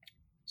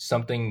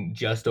 Something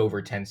just over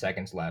 10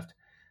 seconds left.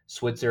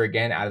 Switzer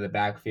again out of the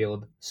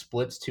backfield,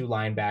 splits 2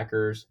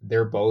 linebackers.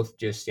 They're both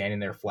just standing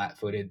there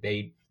flat-footed.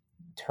 They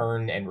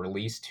turn and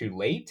release too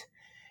late,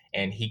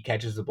 and he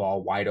catches the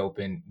ball wide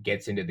open,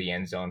 gets into the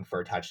end zone for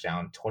a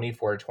touchdown,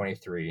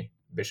 24-23.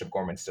 Bishop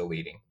Gorman still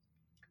leading.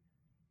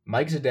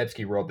 Mike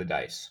Zadebski rolled the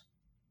dice.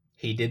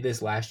 He did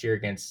this last year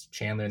against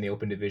Chandler in the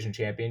Open Division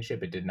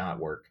Championship. It did not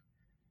work.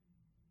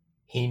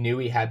 He knew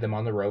he had them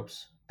on the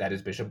ropes. That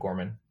is Bishop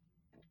Gorman.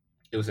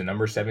 It was the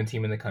number 7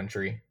 team in the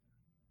country.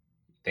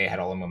 They had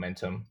all the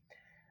momentum.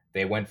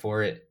 They went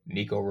for it.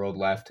 Nico rolled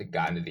left,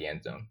 got into the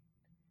end zone,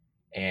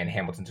 and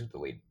Hamilton took the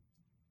lead.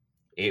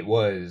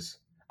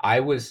 I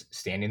was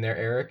standing there,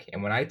 Eric,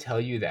 and when I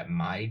tell you that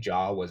my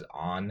jaw was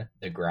on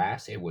the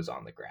grass, it was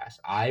on the grass.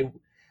 I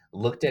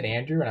looked at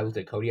Andrew and I looked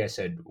at Cody. I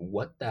said,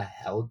 what the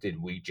hell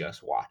did we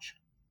just watch?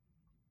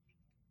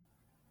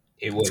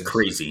 It's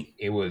crazy.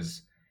 It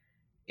was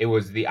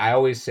I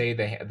always say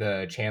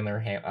the Chandler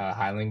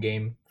Highland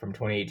game from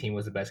 2018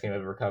 was the best game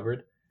I've ever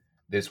covered.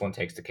 This one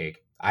takes the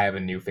cake. I have a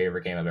new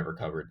favorite game I've ever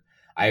covered.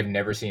 I have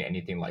never seen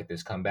anything like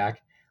this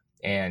comeback.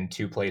 And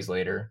 2 plays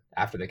later,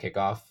 after the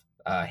kickoff,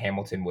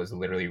 Hamilton was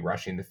literally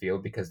rushing the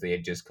field because they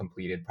had just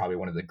completed probably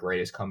one of the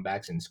greatest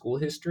comebacks in school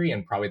history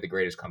and probably the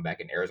greatest comeback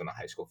in Arizona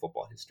high school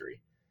football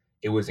history.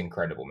 It was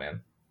incredible,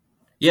 man.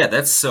 Yeah,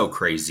 that's so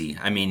crazy.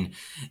 I mean,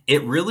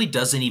 it really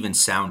doesn't even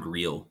sound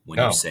real when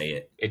you say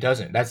it. It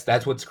doesn't.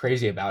 That's what's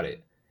crazy about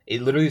it.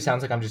 It literally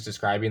sounds like I'm just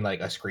describing like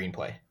a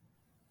screenplay.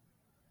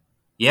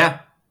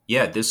 Yeah.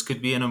 Yeah, this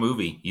could be in a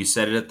movie. You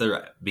said it at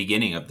the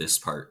beginning of this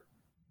part.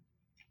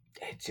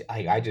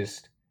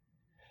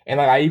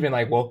 I even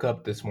like woke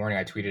up this morning.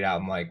 I tweeted out,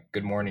 I'm like,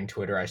 "Good morning,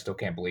 Twitter. I still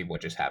can't believe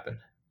what just happened."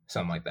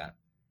 Something like that.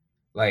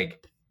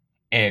 Like,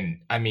 and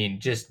I mean,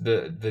 just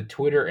the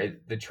Twitter,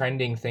 the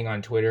trending thing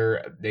on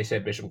Twitter. They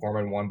said Bishop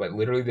Gorman won, but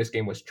literally this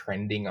game was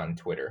trending on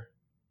Twitter.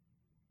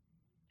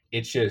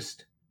 It's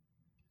just,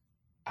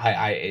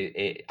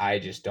 I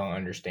just don't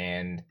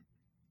understand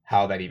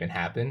how that even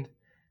happened.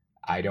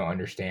 I don't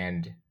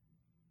understand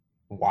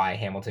why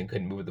Hamilton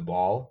couldn't move the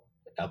ball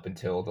up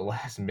until the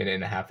last minute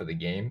and a half of the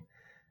game.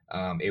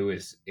 It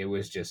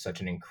was just such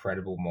an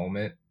incredible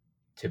moment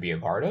to be a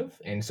part of.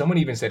 And someone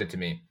even said it to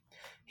me.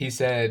 He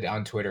said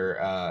on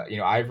Twitter,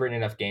 I've written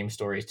enough game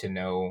stories to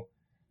know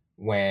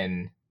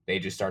when they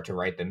just start to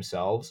write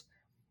themselves.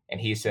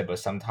 And he said, but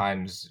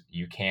sometimes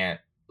you can't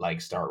like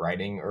start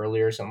writing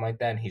earlier or something like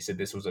that. And he said,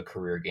 this was a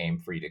career game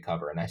for you to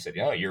cover. And I said,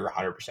 you're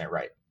 100%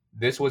 right.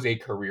 This was a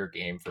career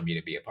game for me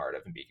to be a part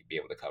of and be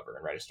able to cover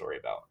and write a story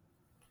about.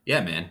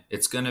 Yeah, man.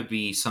 It's going to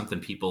be something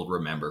people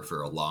remember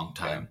for a long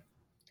time.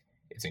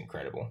 Yeah. It's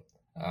incredible.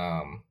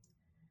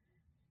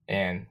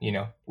 And,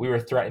 we were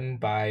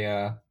threatened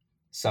by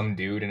some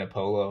dude in a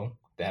polo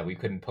that we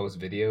couldn't post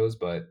videos,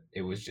 but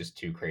it was just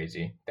too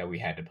crazy that we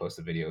had to post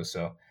the videos.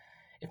 So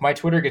if my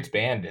Twitter gets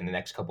banned in the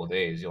next couple of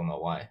days, you'll know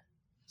why.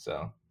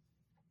 So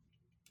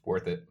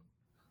worth it.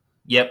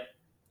 Yep.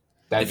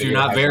 If you're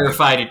not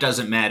verified, it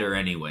doesn't matter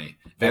anyway.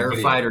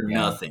 Verified or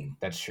nothing.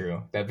 That's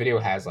true. That video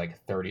has like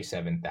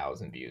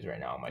 37,000 views right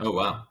now on my Twitter. Oh,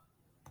 wow.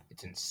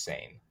 It's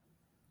insane.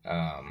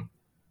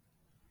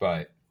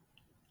 But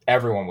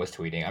everyone was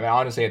tweeting. I mean,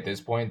 honestly, at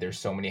this point, there's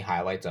so many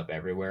highlights up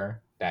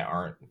everywhere that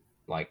aren't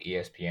like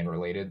ESPN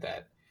related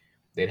that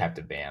they'd have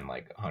to ban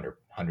like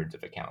hundreds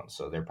of accounts.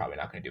 So they're probably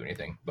not going to do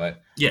anything.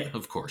 But yeah,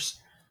 of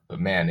course. But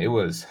man, it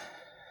was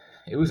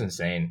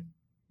insane.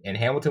 And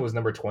Hamilton was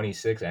number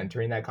 26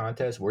 entering that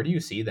contest. Where do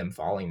you see them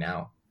falling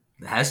now?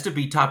 It has to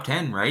be top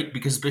 10, right?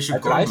 Because Bishop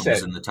That's what I Gorman was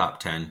said. in the top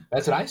 10.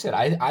 That's what I said.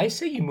 I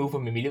say you move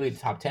him immediately to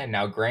top 10.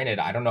 Now, granted,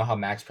 I don't know how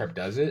Max Prep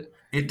does it.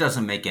 It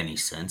doesn't make any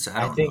sense.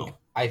 I don't know.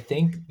 I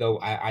think though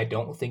I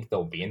don't think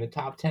they'll be in the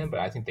top 10, but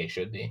I think they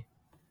should be.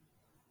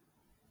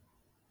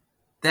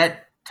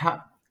 That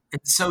top,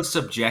 it's so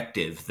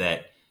subjective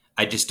that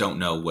I just don't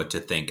know what to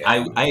think.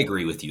 Yeah. I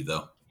agree with you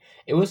though.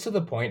 It was to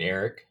the point,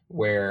 Eric,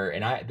 where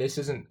this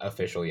isn't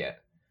official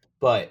yet,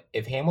 but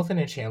if Hamilton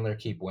and Chandler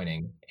keep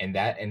winning and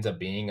that ends up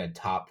being a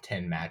top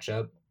 10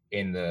 matchup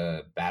in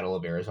the Battle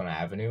of Arizona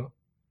Avenue,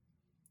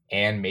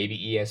 and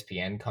maybe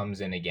ESPN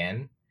comes in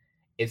again,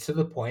 it's to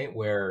the point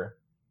where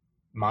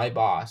my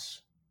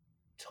boss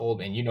told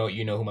me, and you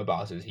know who my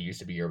boss is. He used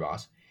to be your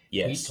boss.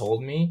 Yes. He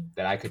told me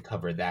that I could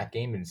cover that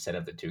game instead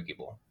of the Tukey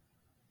Bowl.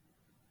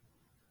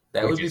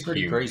 That would which be is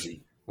pretty huge.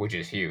 crazy. Which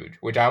is huge.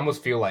 Which I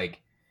almost feel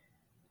like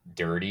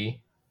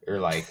dirty or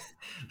like,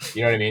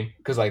 you know what I mean?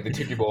 Because like the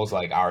Tukey Bowl is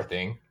like our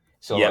thing.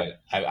 So Yeah.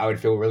 like, I would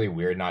feel really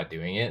weird not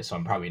doing it. So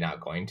I'm probably not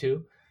going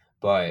to.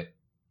 But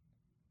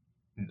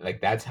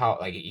like that's how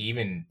like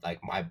even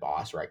like my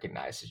boss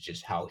recognizes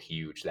just how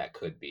huge that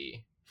could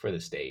be for the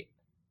state.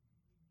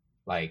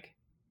 Like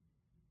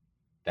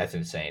that's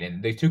insane.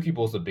 And the Tukey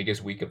Bowl is the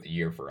biggest week of the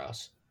year for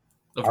us.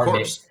 Of Our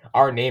course.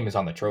 Our name is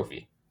on the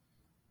trophy.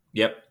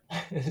 Yep.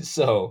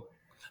 So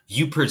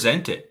You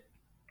present it.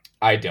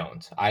 I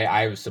don't.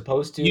 I was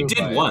supposed to. You did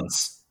but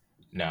once.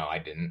 No, I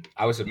didn't.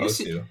 I was supposed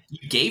to.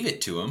 You gave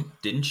it to him,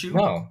 didn't you?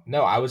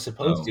 No, I was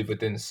supposed Oh. to, but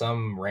then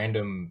some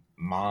random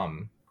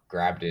mom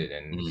grabbed it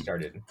and Mhm.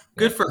 started.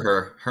 Good for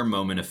her. Her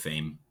moment of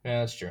fame. Yeah,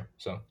 that's true.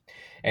 So,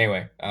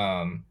 anyway,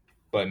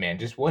 but man,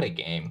 just what a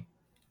game.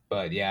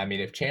 But yeah, I mean,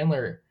 if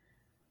Chandler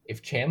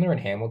and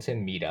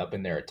Hamilton meet up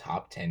and they're a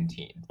top 10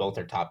 team, both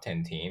are top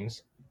 10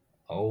 teams.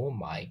 Oh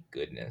my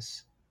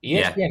goodness.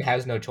 ESPN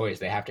has no choice.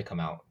 They have to come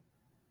out.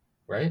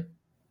 Right?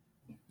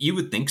 You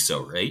would think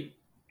so, right?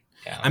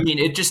 Yeah. I mean,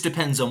 it just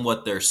depends on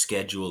what their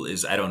schedule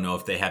is. I don't know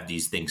if they have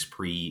these things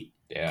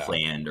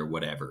pre-planned or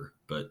whatever,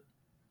 but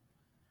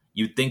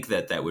you'd think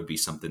that would be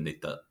something they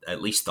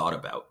at least thought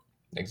about.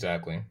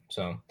 Exactly.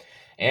 So,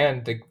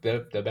 and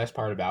the best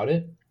part about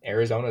it,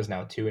 Arizona is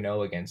now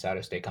 2-0 against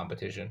out-of-state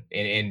competition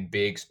in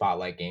big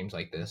spotlight games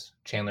like this.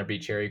 Chandler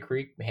beat Cherry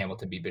Creek.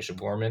 Hamilton beat Bishop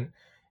Gorman.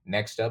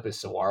 Next up is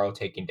Saguaro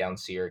taking down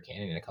Sierra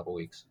Canyon in a couple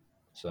weeks.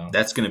 So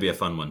That's going to be a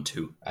fun one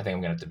too. I think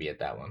I'm gonna have to be at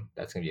that one.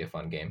 That's gonna be a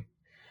fun game.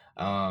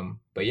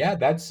 But yeah,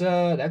 that's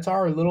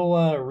our little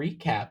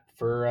recap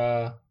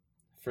for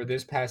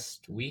this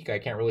past week. I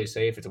can't really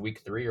say if it's a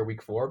week 3 or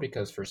week 4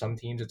 because for some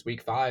teams it's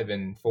week 5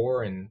 and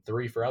 4 and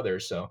 3 for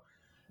others. So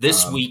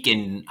This week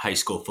in high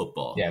school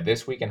football. yeah,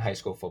 this week in high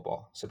school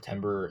football,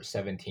 September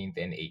 17th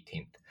and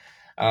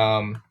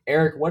 18th.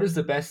 Eric, what is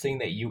the best thing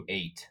that you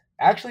ate?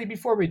 Actually,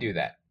 before we do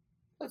that,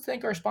 let's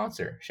thank our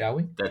sponsor, shall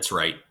we? That's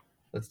right.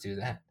 Let's do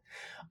that.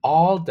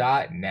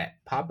 All.net,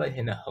 Papa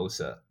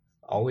Hinojosa,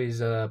 always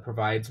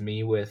provides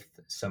me with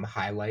some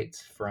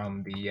highlights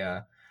from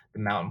the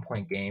Mountain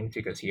Point games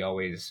because he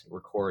always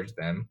records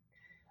them.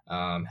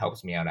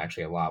 Helps me out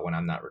actually a lot when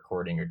I'm not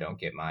recording or don't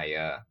get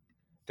my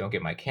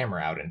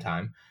camera out in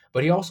time.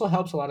 But he also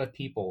helps a lot of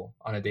people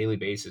on a daily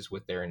basis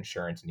with their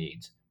insurance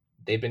needs.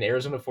 They've been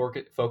Arizona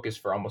focused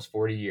for almost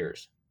 40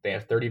 years. They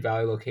have 30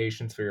 Valley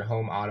locations for your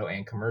home, auto,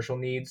 and commercial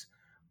needs.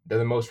 They're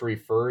the most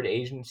referred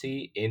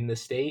agency in the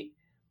state,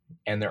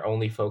 and they're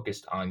only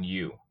focused on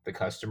you, the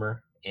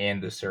customer,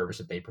 and the service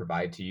that they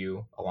provide to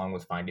you, along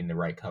with finding the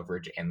right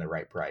coverage and the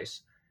right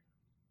price.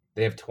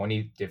 They have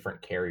 20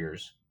 different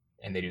carriers,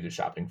 and they do the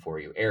shopping for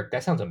you. Eric,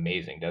 that sounds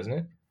amazing, doesn't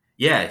it?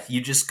 Yeah,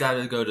 you just got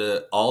to go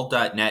to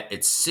all.net.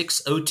 It's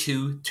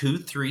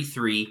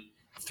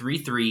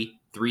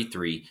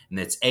 602-233-3333, and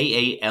that's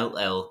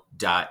AALL.net.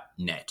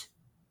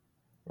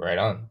 Right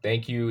on.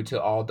 Thank you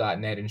to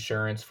All.net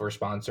Insurance for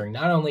sponsoring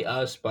not only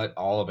us, but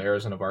all of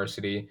Arizona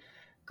Varsity.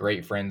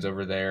 Great friends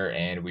over there,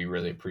 and we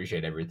really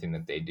appreciate everything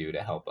that they do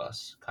to help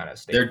us kind of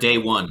stay. They're day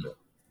one.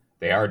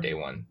 They are day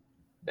one.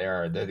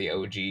 They're the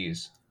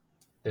OGs.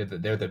 They're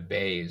the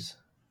bays.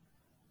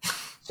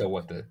 So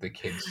what the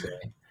kids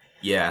say.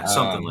 Yeah,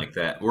 something like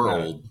that. We're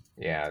old.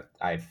 Yeah,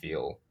 I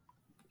feel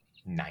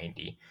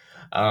 90.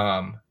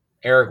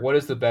 Eric, what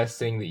is the best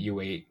thing that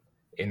you ate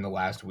in the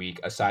last week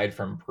aside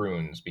from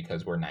prunes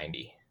because we're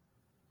 90?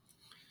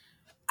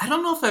 I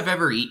don't know if I've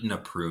ever eaten a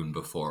prune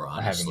before,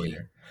 honestly. I haven't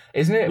either.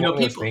 Isn't it one of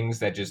those people- things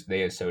that just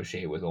they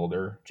associate with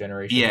older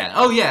generations? Yeah.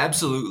 Oh, yeah,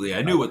 absolutely.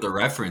 I knew what the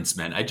reference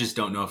meant. I just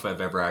don't know if I've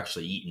ever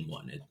actually eaten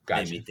one. It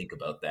Gotcha. made me think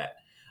about that.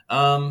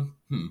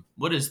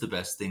 What is the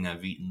best thing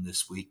I've eaten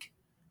this week?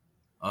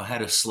 I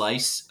had a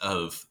slice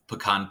of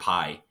pecan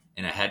pie,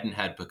 and I hadn't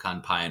had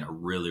pecan pie in a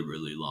really,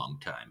 really long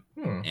time.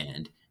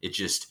 And it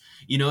just,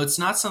 it's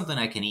not something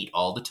I can eat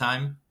all the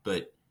time,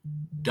 but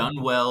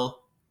done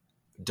well,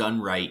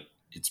 done right,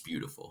 it's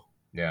beautiful.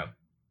 Yeah.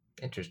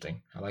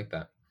 Interesting. I like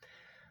that.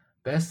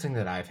 Best thing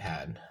that I've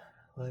had.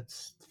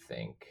 Let's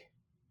think.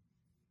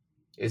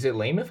 Is it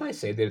lame if I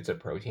say that it's a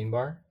protein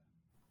bar?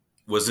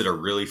 Was it a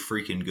really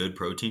freaking good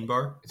protein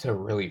bar? It's a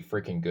really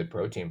freaking good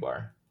protein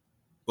bar.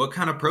 What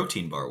kind of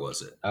protein bar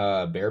was it?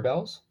 Bear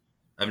Bells.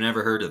 I've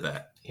never heard of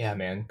that. Yeah,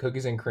 man,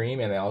 cookies and cream,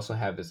 and they also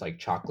have this like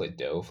chocolate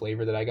dough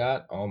flavor that I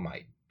got. Oh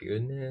my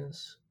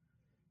goodness,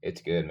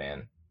 it's good,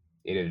 man.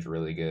 It is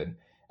really good.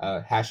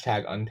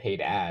 Hashtag unpaid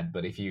ad,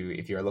 but if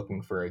you're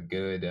looking for a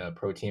good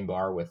protein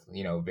bar with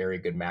very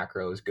good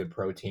macros, good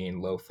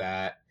protein, low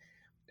fat,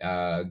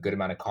 good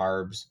amount of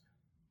carbs,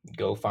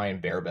 go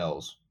find Bear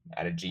Bells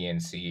at a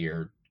GNC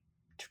or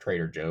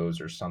Trader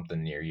Joe's or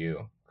something near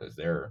you because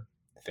they're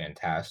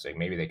fantastic.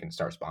 Maybe they can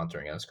start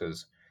sponsoring us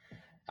because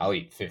I'll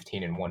eat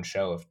 15 in one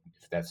show if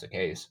that's the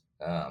case.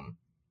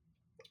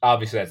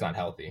 Obviously that's not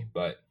healthy,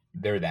 but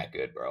they're that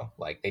good, bro.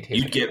 Like they taste.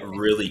 You'd like get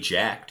really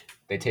jacked.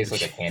 They taste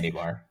like a candy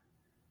bar.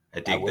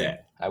 I dig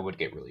that. I would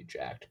get really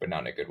jacked, but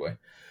not in a good way.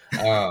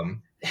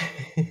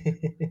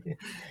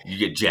 You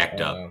get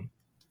jacked up.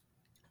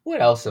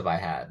 What else have I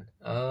had?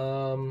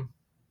 Man,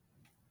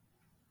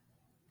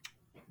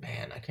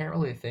 I can't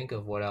really think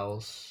of what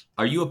else.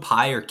 Are you a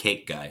pie or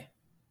cake guy?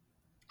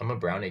 I'm a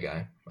brownie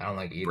guy. I don't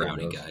like either.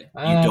 Brownie of those.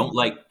 guy. You don't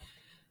like.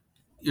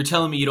 You're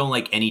telling me you don't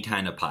like any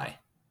kind of pie?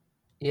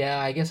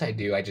 Yeah, I guess I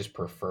do. I just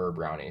prefer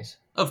brownies.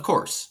 Of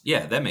course.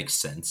 Yeah, that makes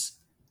sense.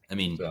 I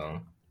mean,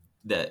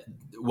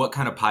 what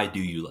kind of pie do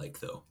you like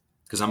though?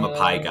 Because I'm a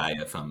pie guy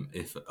if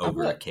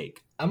over a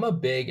cake. I'm a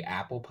big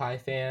apple pie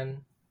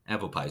fan.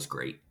 Apple pie is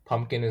great.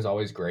 Pumpkin is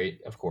always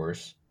great, of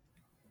course.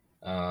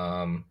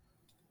 I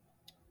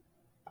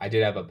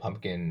did have a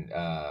pumpkin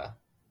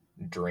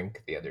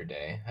drink the other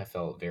day. I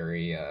felt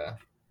very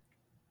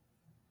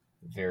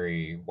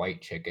very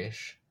white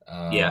chickish.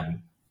 Yeah.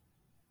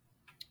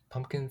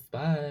 Pumpkin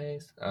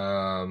spice.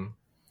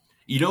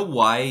 You know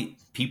why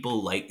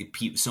people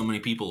so many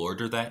people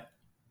order that?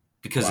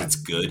 Because it's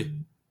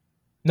good.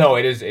 No,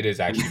 it is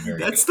actually very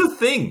That's good. the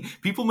thing.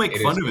 People make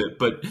fun of it,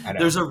 but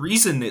there's a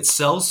reason it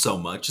sells so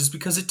much is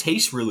because it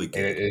tastes really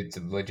good. It's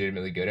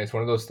legitimately good. It's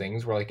one of those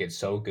things where like it's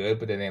so good,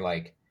 but then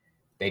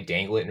they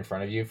dangle it in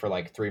front of you for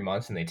like 3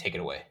 months and they take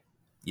it away.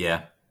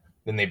 Yeah.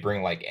 Then they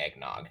bring like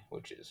eggnog,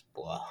 which is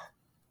blah.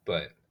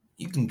 But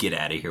you can get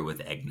out of here with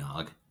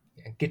eggnog.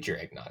 Yeah, get your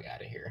eggnog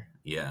out of here.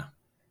 Yeah.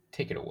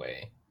 Take it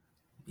away.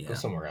 Yeah. Go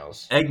somewhere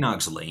else.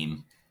 Eggnog's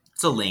lame.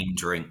 It's a lame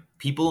drink.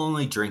 People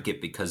only drink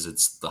it because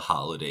it's the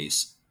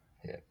holidays.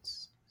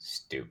 It's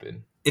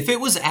stupid. If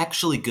it was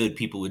actually good,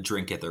 people would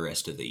drink it the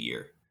rest of the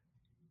year.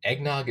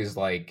 Eggnog is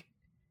like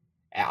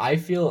I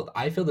feel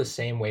the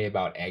same way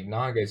about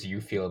eggnog as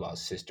you feel about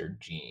Sister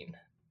Jean.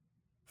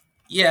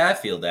 Yeah, I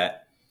feel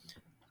that.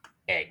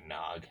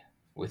 Eggnog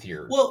with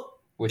your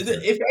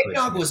if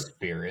eggnog was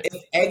spirit.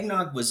 If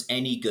eggnog was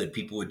any good,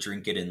 people would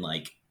drink it in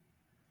like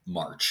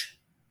March.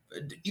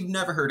 You've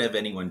never heard of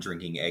anyone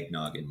drinking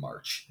eggnog in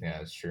March. Yeah,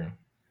 that's true.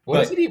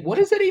 What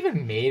is that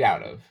even made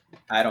out of?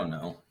 I don't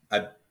know.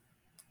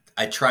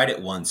 I tried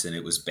it once and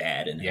it was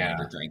bad, and I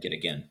never drank it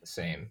again.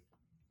 Same.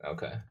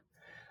 Okay.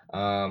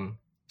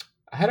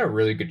 I had a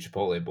really good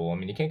Chipotle bowl. I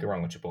mean, you can't go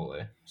wrong with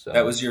Chipotle. So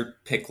that was your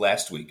pick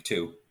last week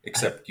too,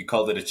 except you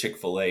called it a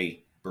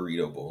Chick-fil-A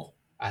burrito bowl.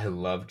 I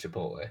love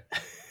Chipotle.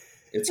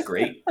 It's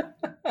great.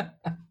 I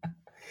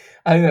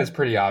think that's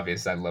pretty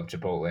obvious. I love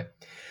Chipotle.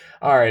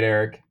 All right,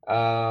 Eric.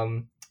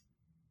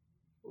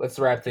 Let's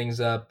wrap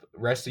things up.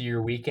 Rest of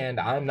your weekend.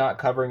 I'm not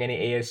covering any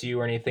ASU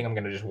or anything. I'm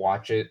gonna just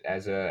watch it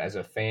as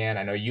a fan.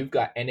 I know you've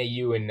got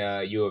NAU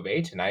and U of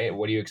A tonight.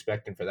 What are you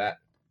expecting for that?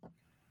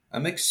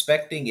 I'm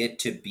expecting it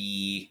to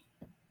be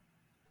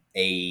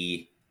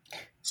a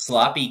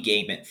sloppy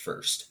game at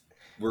first.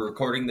 We're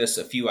recording this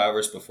a few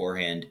hours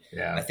beforehand.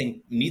 Yeah. I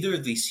think neither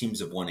of these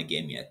teams have won a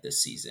game yet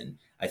this season.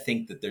 I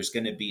think that there's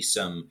going to be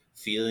some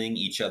feeling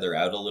each other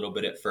out a little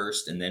bit at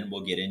first, and then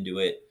we'll get into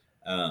it.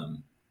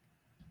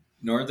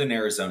 Northern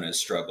Arizona has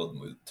struggled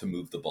to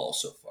move the ball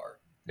so far,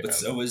 but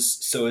so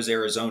is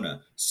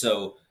Arizona.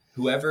 So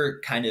whoever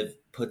kind of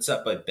puts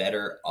up a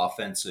better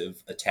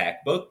offensive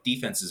attack, both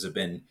defenses have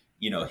been,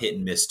 hit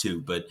and miss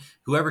too, but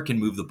whoever can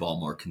move the ball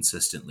more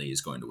consistently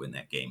is going to win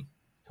that game.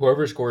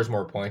 Whoever scores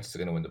more points is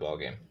going to win the ball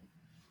game.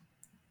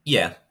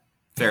 Yeah,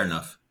 fair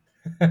enough.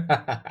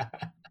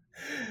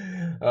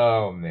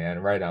 Oh man,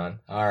 right on.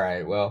 All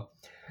right, well,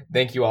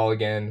 thank you all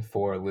again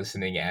for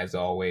listening. As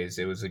always,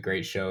 it was a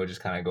great show.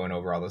 Just kind of going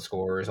over all the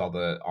scores, all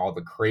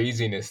the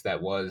craziness that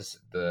was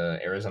the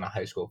Arizona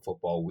high school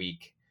football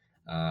week,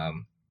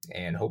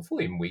 and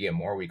hopefully we get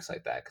more weeks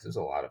like that because it was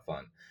a lot of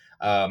fun.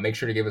 Make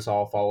sure to give us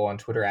all a follow on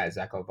Twitter at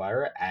Zach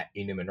Elvira, at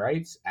Newman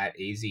Wrights, at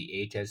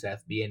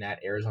AZHSFB, and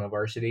at Arizona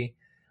Varsity.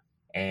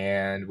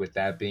 And with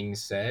that being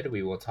said,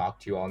 we will talk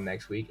to you all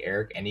next week.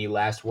 Eric, any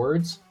last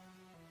words?